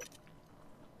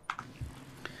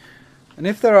 And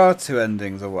if there are two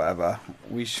endings or whatever,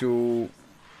 we shall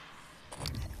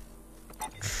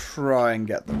try and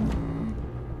get them.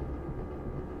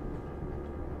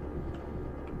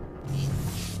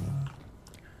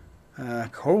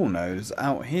 Coral nose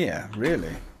out here,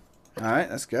 really? Alright,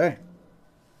 let's go.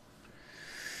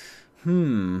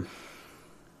 Kind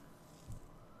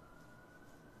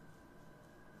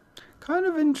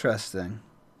of interesting.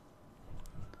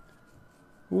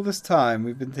 All this time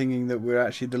we've been thinking that we're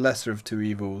actually the lesser of two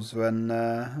evils, when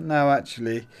now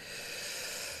actually,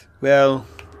 well,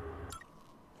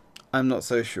 I'm not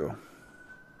so sure.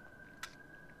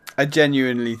 I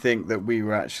genuinely think that we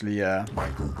were actually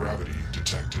microgravity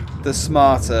detected. The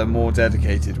smarter, more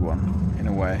dedicated one, in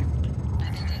a way. I've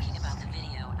been thinking about the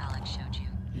video Alex showed you.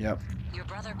 Yep. Your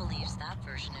brother believes that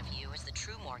version of you is the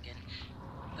true Morgan.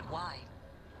 But why?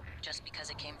 Just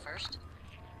because it came first?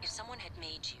 If someone had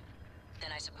made you,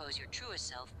 then I suppose your truest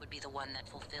self would be the one that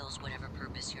fulfills whatever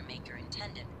purpose your maker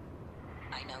intended.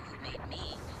 I know who made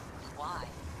me, and why.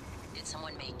 Did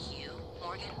someone make you,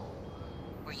 Morgan?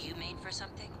 Were you made for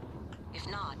something? If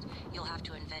not, you'll have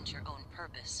to invent your own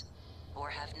purpose. Or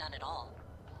have none at all.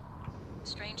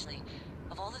 Strangely,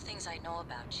 of all the things I know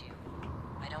about you,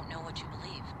 I don't know what you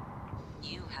believe.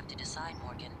 You have to decide,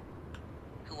 Morgan.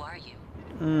 Who are you?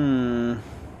 Morgan,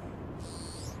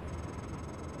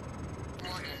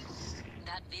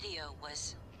 that video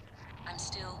was... I'm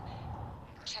still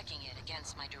checking it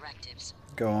against my directives.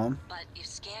 Go on. But if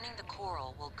scanning the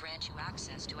coral will grant you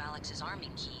access to Alex's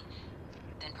arming key,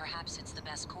 then perhaps it's the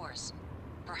best course.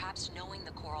 Perhaps knowing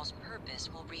the coral's purpose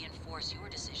will reinforce your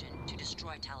decision to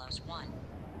destroy Talos 1.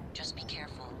 Just be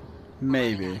careful.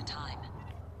 Maybe.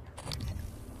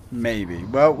 Maybe.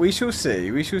 Well, we shall see.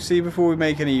 We shall see before we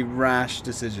make any rash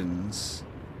decisions.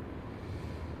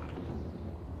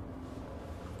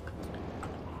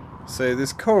 So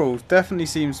this coral definitely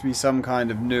seems to be some kind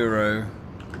of neural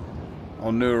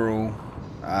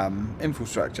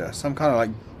infrastructure. Some kind of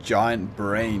like giant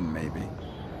brain, maybe.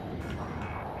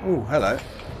 Oh, hello.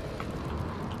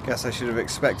 Guess I should have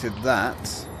expected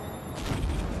that.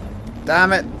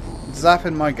 Damn it!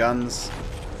 Zapping my guns.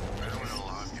 I don't want to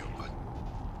alarm you, but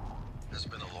there's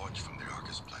been a launch from the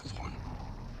Argus platform.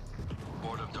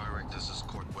 Board of Directors has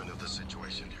caught wind of the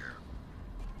situation here.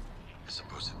 I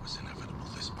suppose it was inevitable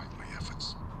despite my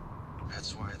efforts.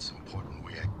 That's why it's important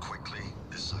we act quickly,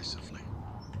 decisively.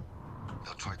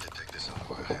 They'll try to take this out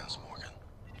of our hands, Morgan.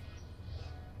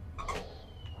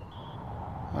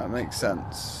 That makes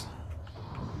sense.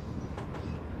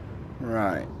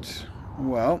 Right.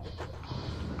 Well,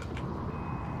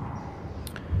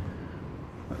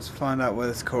 let's find out where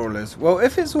this coral is. Well,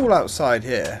 if it's all outside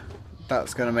here,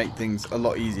 that's going to make things a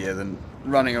lot easier than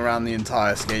running around the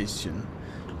entire station,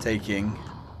 taking...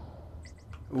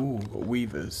 Ooh, got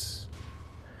weavers.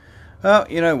 Well,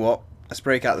 you know what? Let's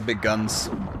break out the big guns.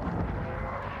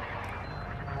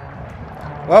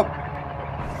 Well,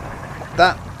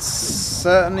 that's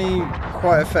certainly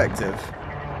quite effective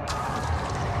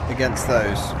against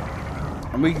those.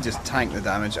 And we can just tank the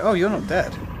damage. Oh, you're not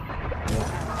dead.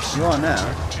 You are now.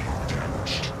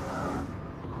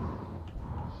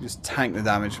 Just tank the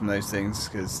damage from those things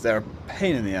because they're a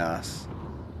pain in the ass.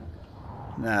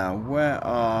 Now, where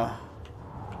are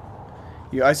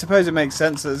you? I suppose it makes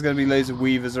sense that there's going to be loads of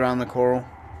weavers around the coral.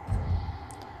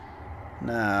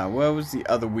 Now, where was the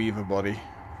other weaver body?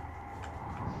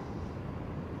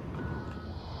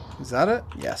 Is that it?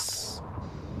 Yes.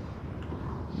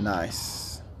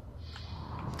 Nice.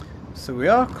 So we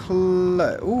are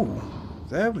close. Ooh,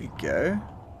 there we go.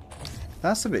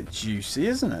 That's a bit juicy,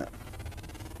 isn't it?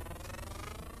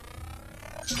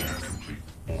 Scan complete.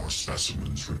 More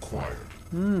specimens required.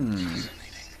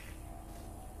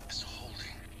 It's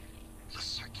holding the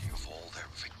psyche of all their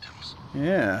victims.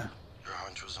 Yeah. Your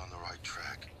hunch was on the right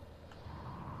track.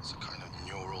 It's a kind of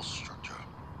neural structure.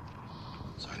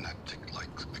 Synaptic-like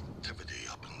activity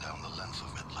up and down the length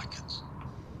of it, like it's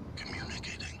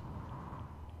communicating.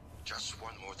 Just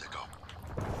one more to go.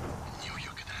 I knew you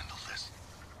could handle this.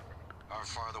 Our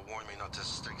father warned me not to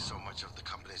stake so much of the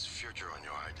company's future on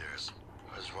your ideas.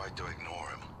 I was right to ignore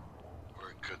him. We're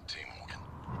a good team, Morgan.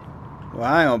 Well,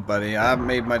 hang on, buddy. I haven't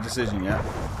made my decision yet.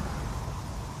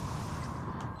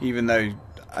 Even though,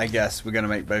 I guess, we're going to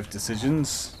make both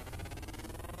decisions.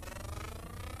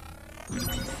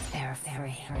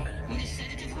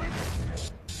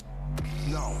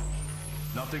 No.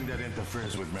 Nothing that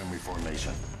interferes with memory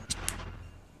formation.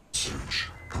 Search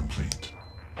complete.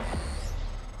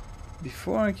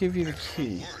 Before I give you the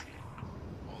key.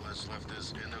 All that's left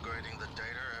is integrating the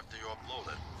data after you upload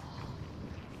it.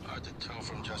 Hard to tell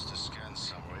from just a scan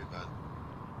summary, but...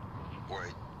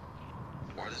 Wait.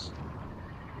 What is...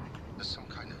 There's some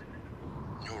kind of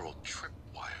neural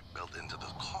tripwire built into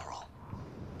the coral.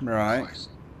 Right. Christ.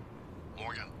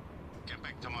 Morgan, get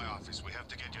back to my office. We have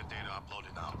to get your data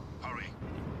uploaded now. Hurry.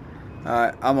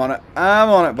 Alright, I'm on it. I'm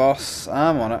on it, boss.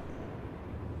 I'm on it.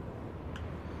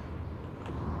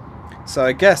 So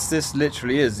I guess this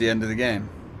literally is the end of the game.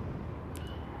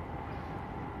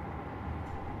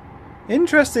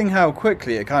 Interesting how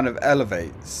quickly it kind of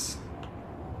elevates.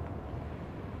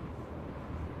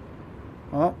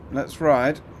 Well, let's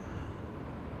ride.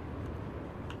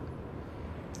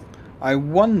 I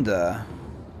wonder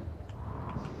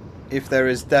if there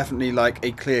is definitely like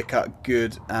a clear-cut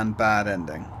good and bad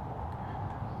ending.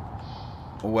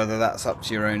 Or whether that's up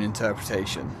to your own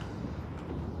interpretation.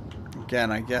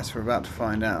 Again, I guess we're about to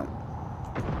find out.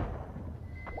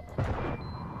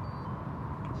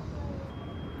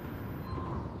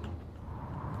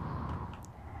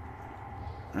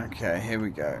 Okay, here we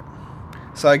go.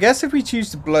 So I guess if we choose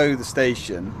to blow the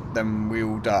station, then we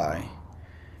will die.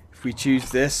 If we choose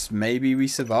this, maybe we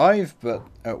survive, but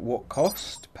at what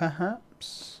cost,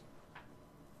 perhaps?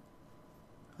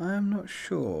 I am not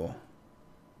sure.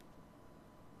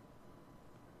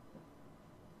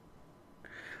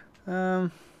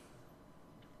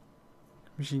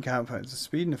 Machine counterparts, the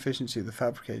speed and efficiency of the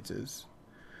fabricators.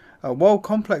 While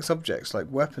complex objects like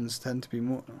weapons tend to be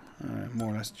more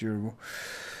or less durable.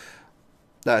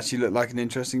 That actually looked like an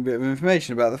interesting bit of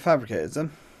information about the fabricators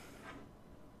then.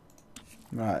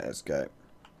 Right, let's go.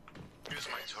 Here's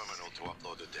my terminal to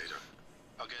upload the data.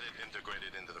 I'll get it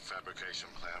integrated into the fabrication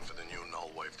plan for the new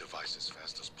null wave device as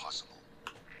fast as possible.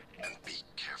 And be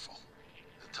careful.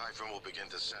 The Typhon will begin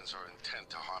to sense our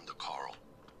intent to harm the Coral.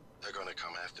 They're gonna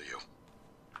come after you.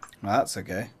 Well, that's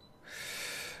okay.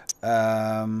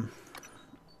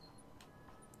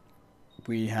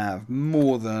 We have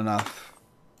more than enough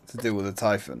to deal with the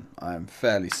Typhon, I am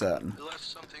fairly certain. I left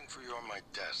something for you on my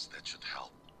desk that should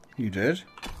help. You did?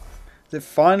 Is it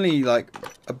finally like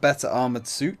a better armoured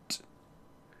suit?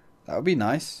 That would be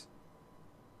nice.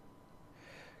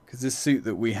 Because this suit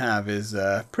that we have is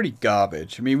pretty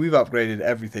garbage. I mean, we've upgraded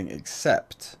everything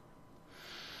except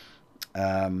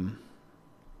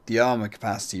the armour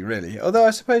capacity, really. Although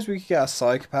I suppose we could get our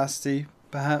psi capacity,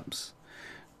 perhaps.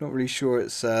 Not really sure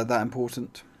it's that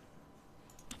important.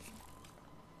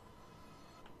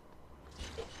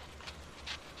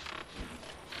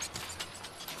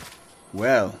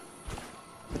 Well,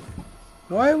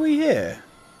 why are we here?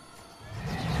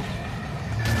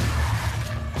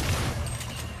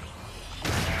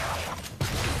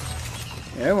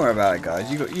 Yeah, don't worry about it,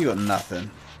 guys. You got nothing.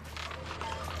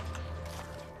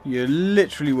 You're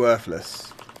literally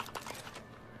worthless.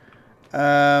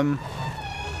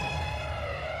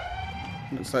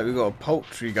 Looks like we've got a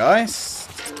poultry guys.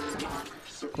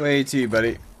 Where you to,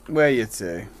 buddy? Where you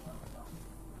to?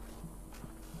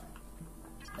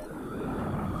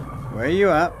 Where you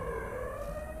at?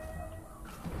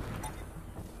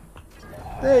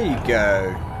 There you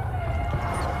go.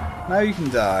 Now you can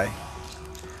die.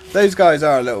 Those guys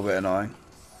are a little bit annoying.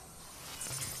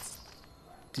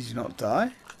 Did you not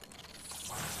die?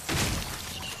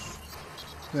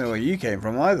 I don't know where you came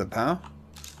from either, pal.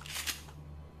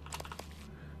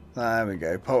 There we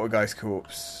go. Poltergeist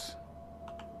corpse.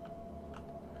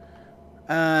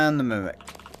 And the mimic.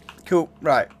 Cool.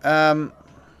 Right.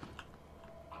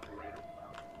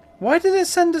 Why did it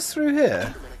send us through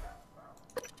here?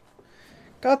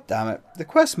 God damn it. The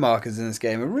quest markers in this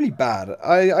game are really bad.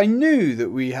 I knew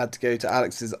that we had to go to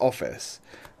Alex's office.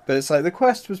 But it's like the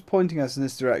quest was pointing us in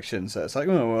this direction. So it's like,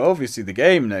 oh, well, obviously the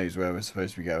game knows where we're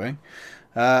supposed to be going.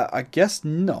 I guess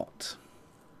not.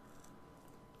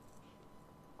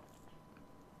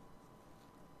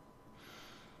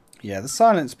 Yeah, the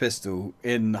silenced pistol,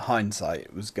 in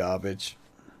hindsight, was garbage.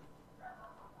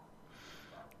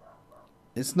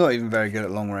 It's not even very good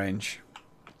at long range.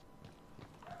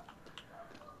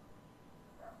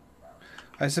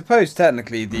 I suppose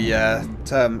technically the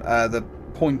the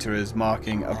pointer is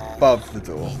marking above the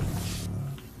door.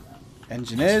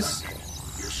 Engineers.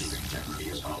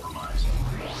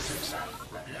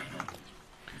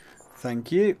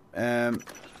 Thank you.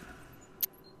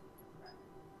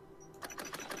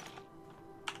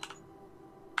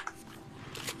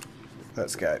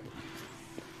 Let's go.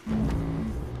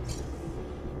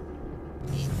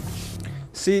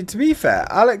 See, to be fair,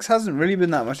 Alex hasn't really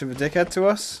been that much of a dickhead to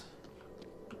us.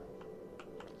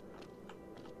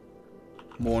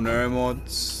 More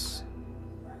neuromods.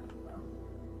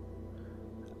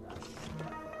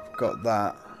 Got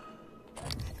that.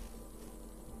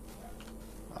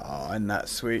 Oh, isn't that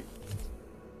sweet?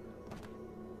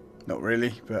 Not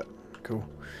really, but cool.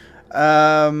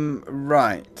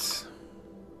 Right.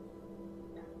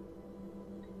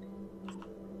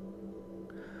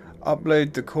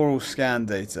 Upload the Coral scan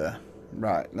data.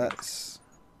 Right, let's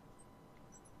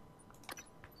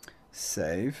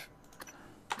save.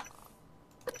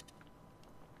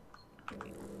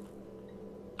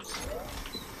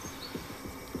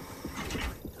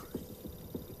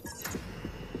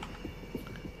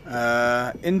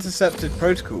 intercepted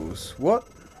protocols. What?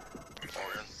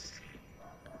 Morgan,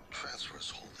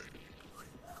 transfers hold it.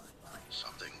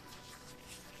 Something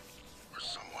or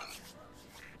someone.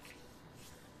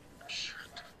 Shit.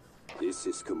 This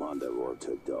is Commander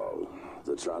Walter Dahl.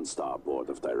 The TranStar Board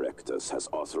of Directors has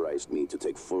authorized me to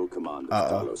take full command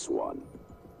of Talos 1.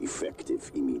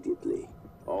 Effective immediately.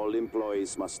 All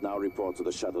employees must now report to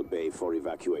the shuttle bay for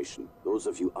evacuation. Those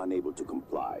of you unable to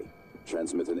comply,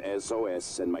 transmit an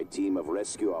SOS and my team of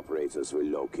rescue operators will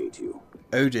locate you.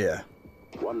 Oh dear.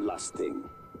 One last thing.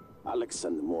 Alex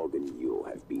and Morgan Yu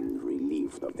have been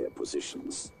relieved of their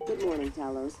positions. Good morning,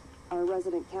 Talos. Our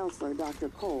resident counselor, Dr.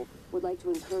 Cole, would like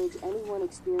to encourage anyone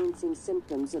experiencing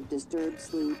symptoms of disturbed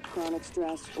sleep, chronic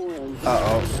stress, or anxiety.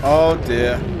 Uh-oh. Oh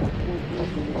dear.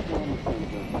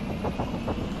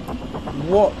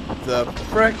 What the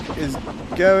frick is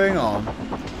going on?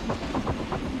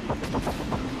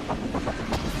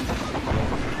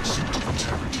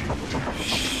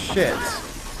 Shit.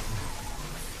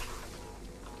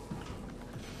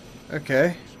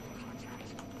 Okay.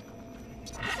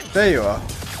 There you are.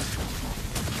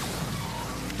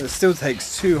 It still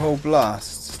takes 2 whole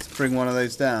blasts to bring one of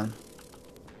those down.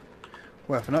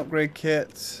 Weapon upgrade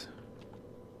kit.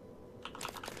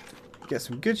 Get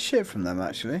some good shit from them,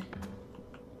 actually.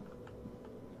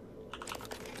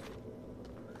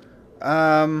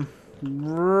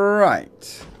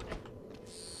 Right.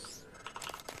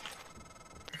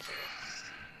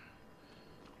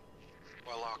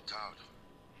 We're locked out.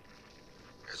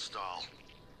 It's Dahl.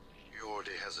 He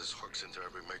already has his hooks into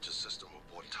every major system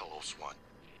aboard Talos 1.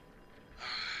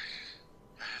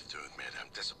 I have to admit, I'm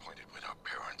disappointed with our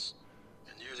parents.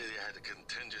 And usually they had a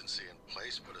contingency in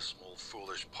place, but a small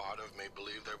foolish part of me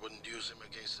believed they wouldn't use him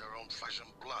against their own flesh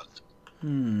and blood.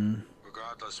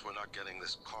 Regardless, we're not getting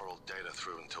this coral data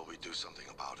through until we do something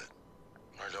about it.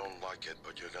 I don't like it,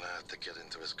 but you're gonna have to get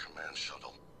into his command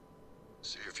shuttle.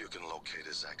 See if you can locate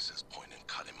his access point and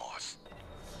cut him off.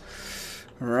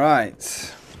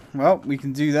 Right. Well, we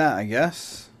can do that, I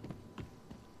guess.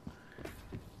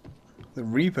 The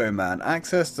Repo Man.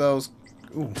 Access those...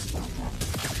 Ooh.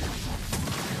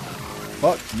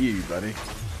 Fuck you, buddy.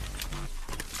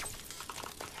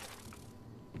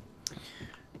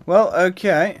 Well,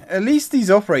 okay. At least these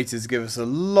operators give us a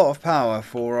lot of power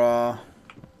for our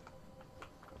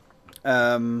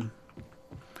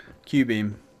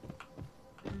Q-beam.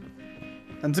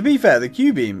 And to be fair, the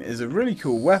Q-beam is a really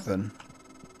cool weapon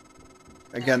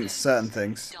against certain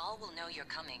things. Dahl will know you're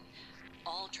coming.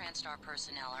 All TranStar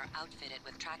personnel are outfitted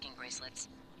with tracking bracelets.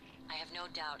 I have no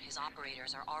doubt his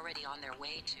operators are already on their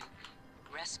way to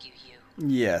rescue you.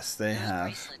 Yes, they Those have.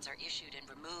 bracelets are issued and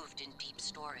removed in deep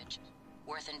storage.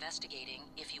 Worth investigating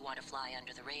if you want to fly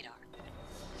under the radar.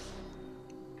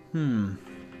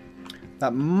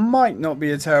 That might not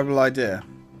be a terrible idea.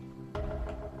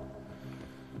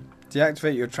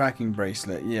 Deactivate your tracking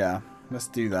bracelet. Yeah, let's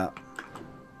do that.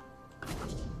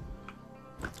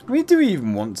 Do we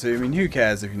even want to? I mean, who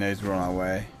cares if he knows we're on our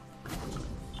way?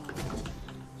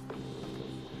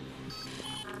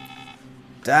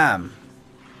 Damn.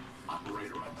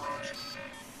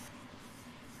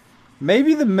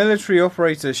 Maybe the military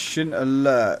operator shouldn't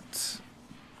alert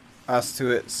us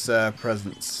to its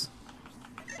presence.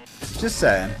 Just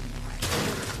saying.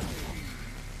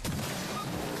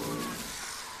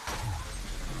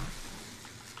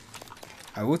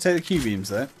 I will take the Q-beams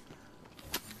though.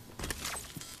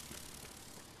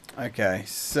 Okay,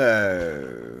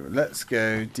 so let's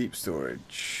go deep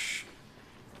storage.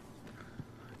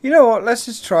 You know what? Let's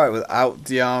just try it without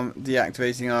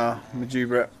deactivating our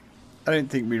Majubra. I don't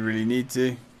think we really need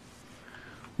to.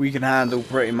 We can handle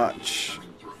pretty much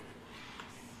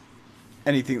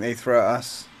anything they throw at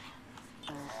us.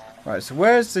 Right, so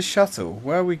where's the shuttle?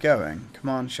 Where are we going?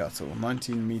 Command shuttle,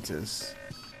 19 meters.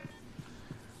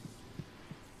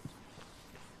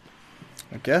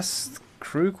 I guess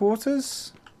crew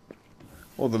quarters?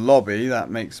 Or the lobby, that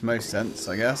makes most sense,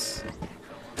 I guess.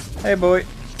 Hey boy.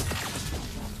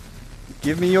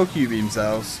 Give me your Q-beam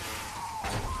cells.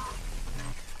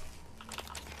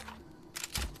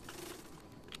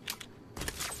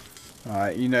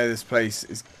 Alright, you know this place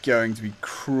is going to be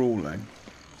crawling.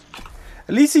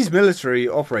 At least these military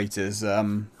operators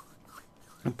will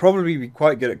probably be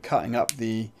quite good at cutting up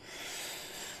the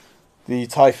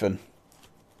Typhon.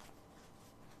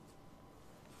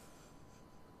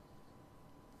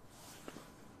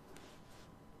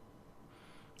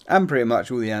 And pretty much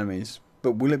all the enemies.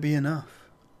 But will it be enough?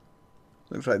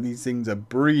 Looks like these things are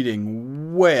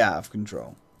breeding way out of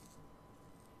control.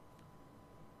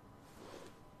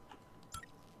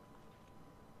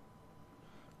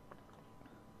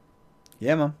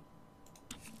 Yeah, man.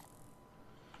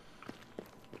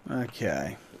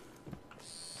 Okay.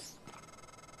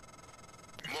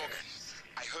 Morgan,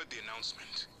 I heard the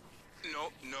announcement. No,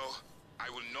 I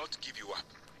will not give you up.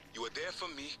 You are there for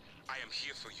me. I am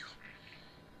here for you.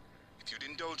 If you'd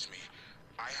indulge me,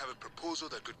 I have a proposal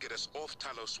that could get us off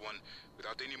Talos 1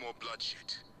 without any more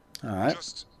bloodshed. Alright.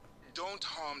 Just don't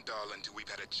harm Dahl until we've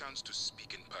had a chance to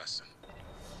speak in person.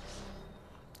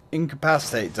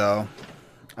 Incapacitate Dahl.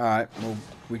 Alright, well,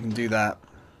 we can do that.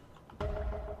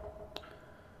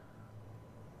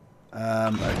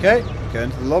 Okay, go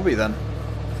into the lobby then.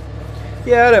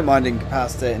 Yeah, I don't mind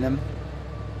incapacitating him.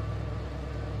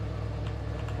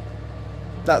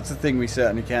 That's a thing we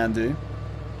certainly can do.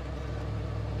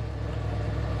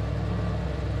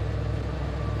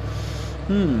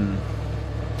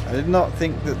 I did not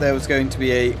think that there was going to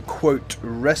be a, quote,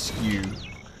 rescue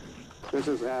This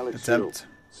is Alex attempt. Hill,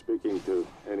 speaking to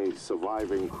any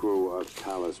surviving crew of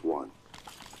Talos 1.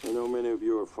 I know many of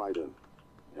you are frightened,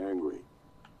 angry.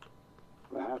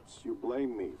 Perhaps you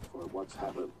blame me for what's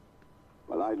happened,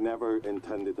 but I never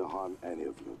intended to harm any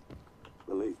of you.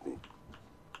 Believe me,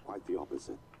 quite the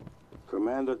opposite.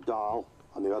 Commander Dahl,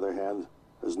 on the other hand,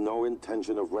 has no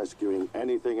intention of rescuing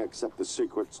anything except the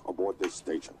secrets aboard this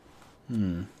station.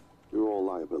 You're all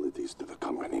liabilities to the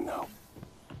company now.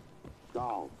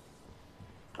 Dahl,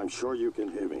 I'm sure you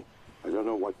can hear me. I don't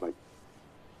know what the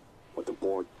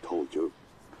board told you,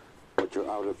 but you're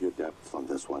out of your depth on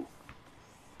this one.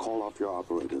 Call off your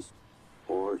operators,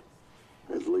 or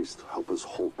at least help us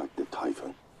hold back the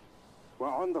Typhon. We're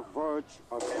on the verge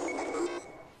of...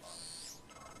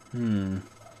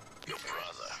 Your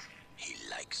brother, he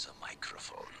likes a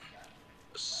microphone,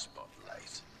 a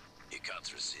spotlight. He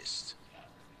can't resist,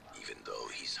 even though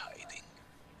he's hiding.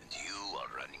 And you are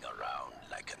running around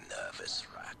like a nervous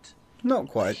rat. Not I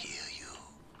quite. hear you,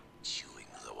 chewing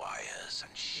the wires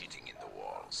and shitting in the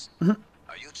walls.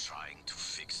 Are you trying to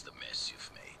fix the mess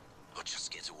you've made, or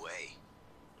just get away?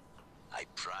 I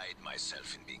pride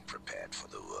myself in being prepared for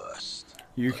the worst.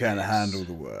 You can handle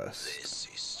the worst. This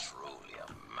is truly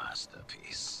a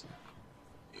masterpiece.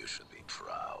 You should be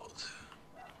proud.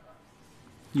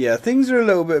 Yeah, things are a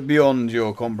little bit beyond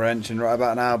your comprehension right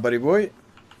about now, buddy boy.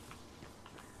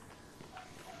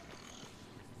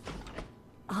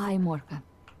 Hi, Morgan.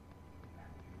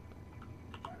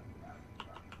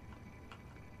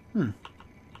 You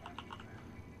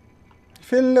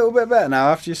feeling a little bit better now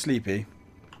after you're sleepy?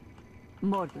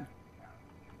 Morgan.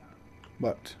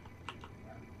 What?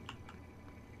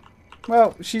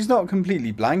 Well, she's not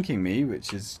completely blanking me,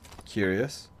 which is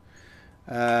curious.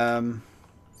 Let's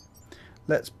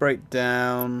break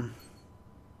down.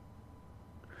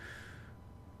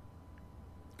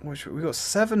 We got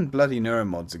 7 bloody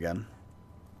neuromods again.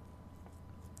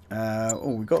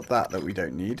 Oh, we got that we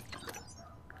don't need.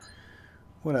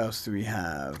 What else do we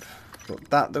have?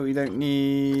 Got that we don't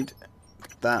need.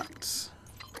 That.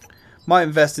 Might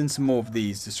invest in some more of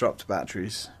these disruptor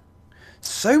batteries.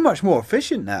 So much more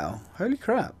efficient now. Holy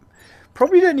crap.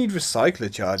 Probably don't need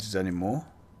recycler charges anymore.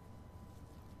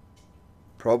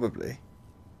 Probably.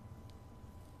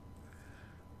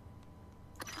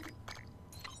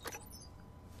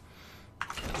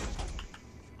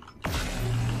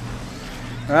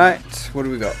 Right, what do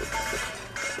we got?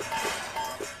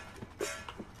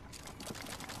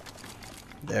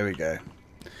 There we go.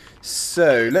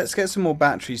 So, let's get some more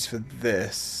batteries for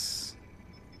this.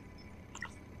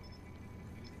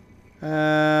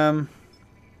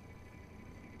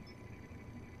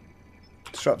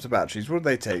 Disruptor batteries, what do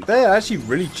they take? They're actually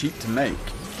really cheap to make.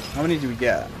 How many do we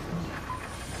get?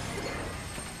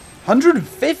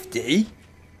 150?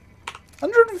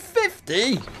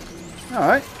 150?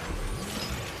 Alright.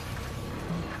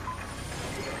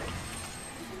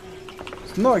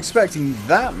 Not expecting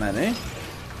that many.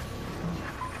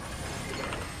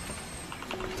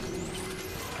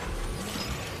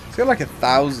 Let's get like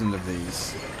 1,000 of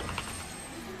these.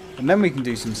 And then we can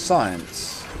do some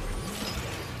science.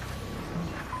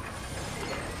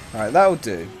 Alright, that'll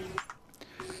do.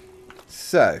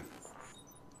 So.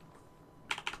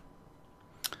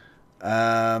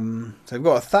 So we've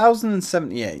got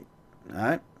 1,078.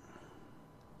 Alright.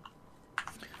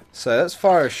 So let's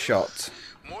fire a shot.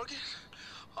 Morgan?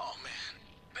 Oh man,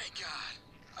 thank God.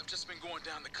 I've just been going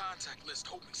down the contact list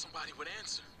hoping somebody would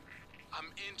answer.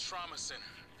 I'm in Trauma Center.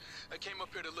 I came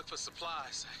up here to look for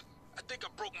supplies. I think I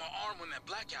broke my arm when that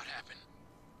blackout happened.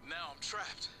 Now I'm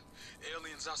trapped.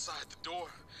 Aliens outside the door.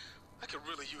 I could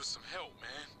really use some help,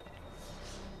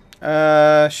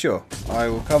 man. Sure. I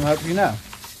will come help you now.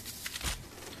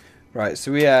 Right,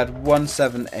 so we had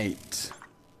 178.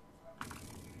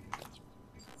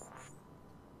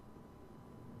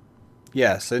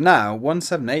 Yeah, so now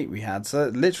 178 we had, so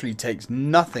it literally takes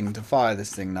nothing to fire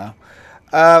this thing now.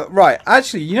 Right,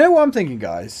 actually, you know what I'm thinking,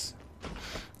 guys?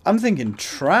 I'm thinking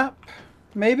trap,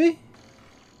 maybe?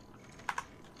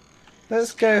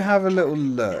 Let's go have a little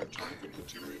look.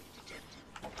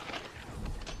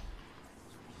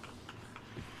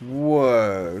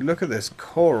 Whoa, look at this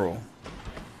coral.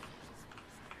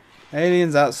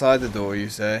 Aliens outside the door, you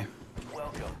say?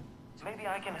 Welcome. Maybe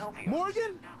I can help you.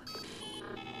 Morgan?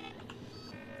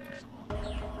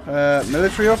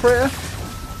 Military operator?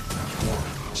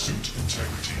 Suit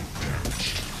integrity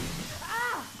damaged.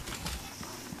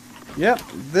 Yep,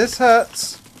 this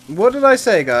hurts. What did I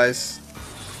say, guys?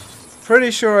 Pretty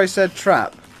sure I said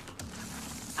trap.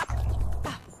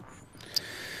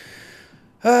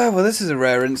 Well, this is a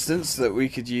rare instance that we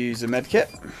could use a medkit.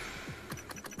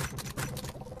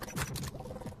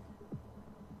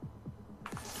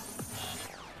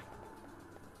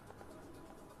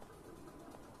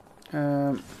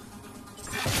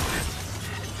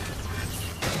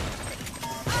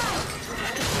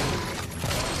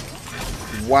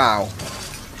 Wow.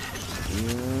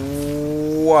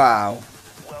 Wow.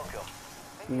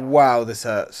 Wow, this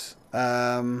hurts. I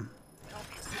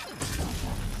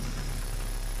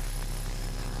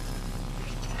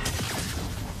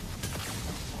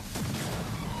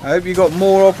hope you got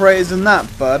more operators than that,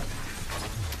 bud.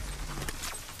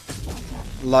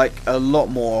 Like, a lot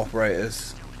more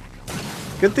operators.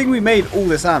 Good thing we made all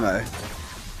this ammo.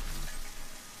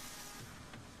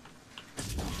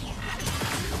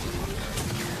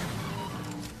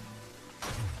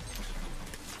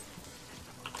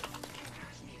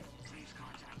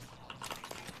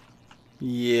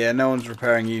 Yeah, no one's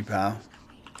repairing you, pal.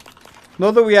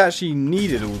 Not that we actually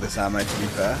needed all this ammo, to be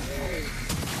fair.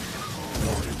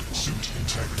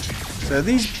 So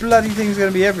these bloody things are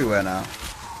going to be everywhere now.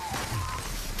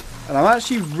 And I'm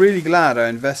actually really glad I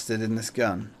invested in this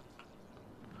gun.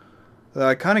 Though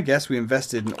I kind of guess we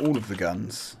invested in all of the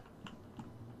guns.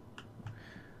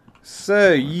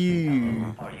 So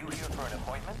you... Are you here for an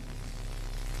appointment?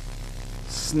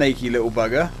 Snaky little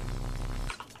bugger.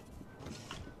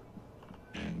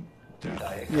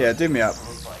 Yeah, do me up.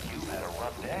 Looks like you've had a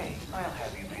rough day. I'll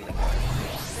have you feeling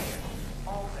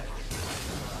all better.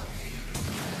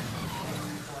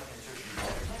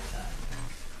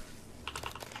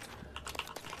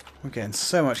 We're getting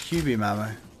so much Q-beam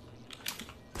ammo.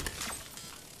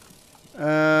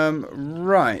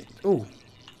 Right. Ooh.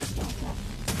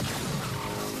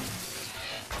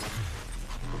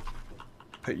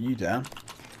 Put you down.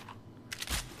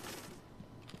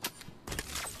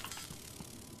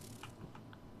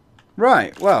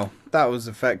 Right, well, that was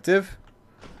effective.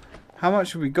 How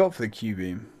much have we got for the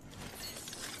Q-beam?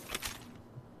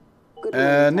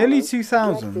 Nearly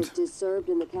 2,000. Breakfast is served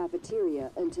in the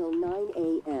cafeteria until 9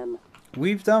 a.m.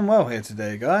 We've done well here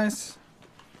today, guys.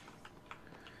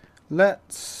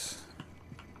 Let's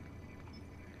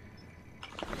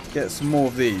get some more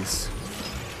of these.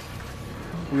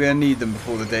 We're going to need them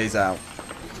before the day's out.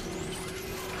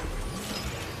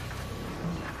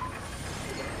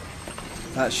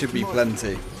 That should be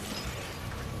plenty.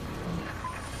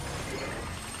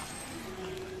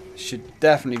 Should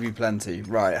definitely be plenty.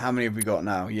 Right, how many have we got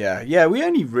now? Yeah, we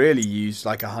only really used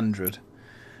like 100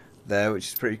 there, which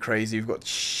is pretty crazy. We've got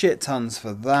shit tons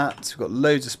for that. We've got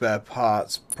loads of spare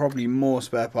parts. Probably more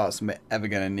spare parts than we're ever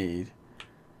going to need.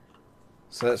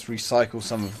 So let's recycle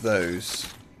some of those.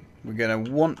 We're going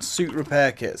to want suit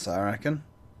repair kits, I reckon.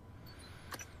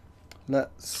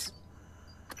 Let's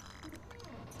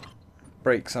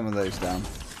break some of those down.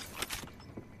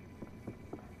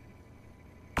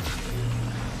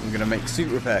 I'm going to make suit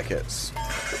repair kits.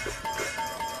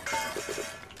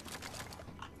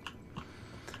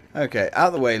 Okay, out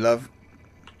of the way, love.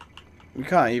 We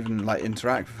can't even like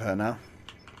interact with her now.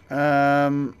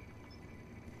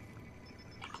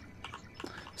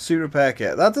 Suit repair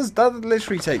kit. That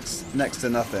literally takes next to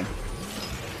nothing.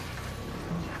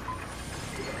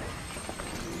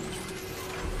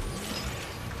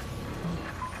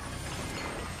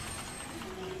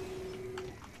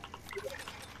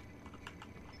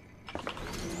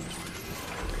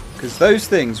 Because those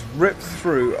things rip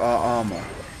through our armor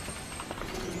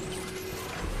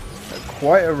at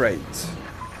quite a rate.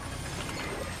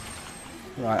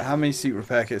 Right, how many suit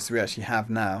repair kits do we actually have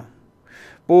now?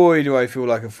 Boy, do I feel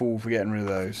like a fool for getting rid of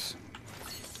those.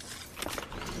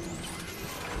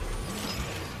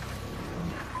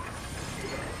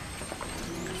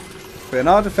 But in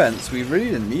our defense, we really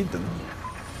didn't need them.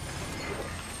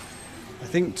 I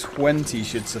think 20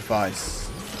 should suffice.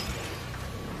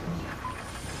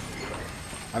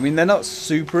 I mean, they're not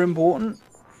super important,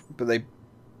 but they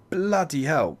bloody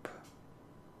help.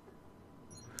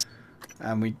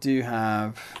 And we do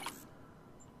have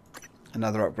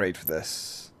another upgrade for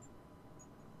this.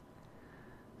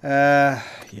 Yeah,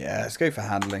 let's go for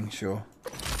handling, sure.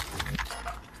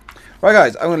 Right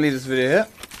guys, I'm going to leave this video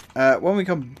here. When we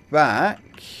come back,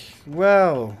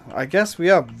 well, I guess we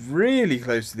are really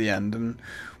close to the end, and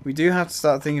we do have to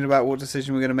start thinking about what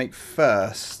decision we're going to make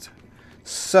first.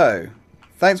 So,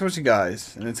 thanks for watching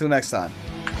guys, and until next time.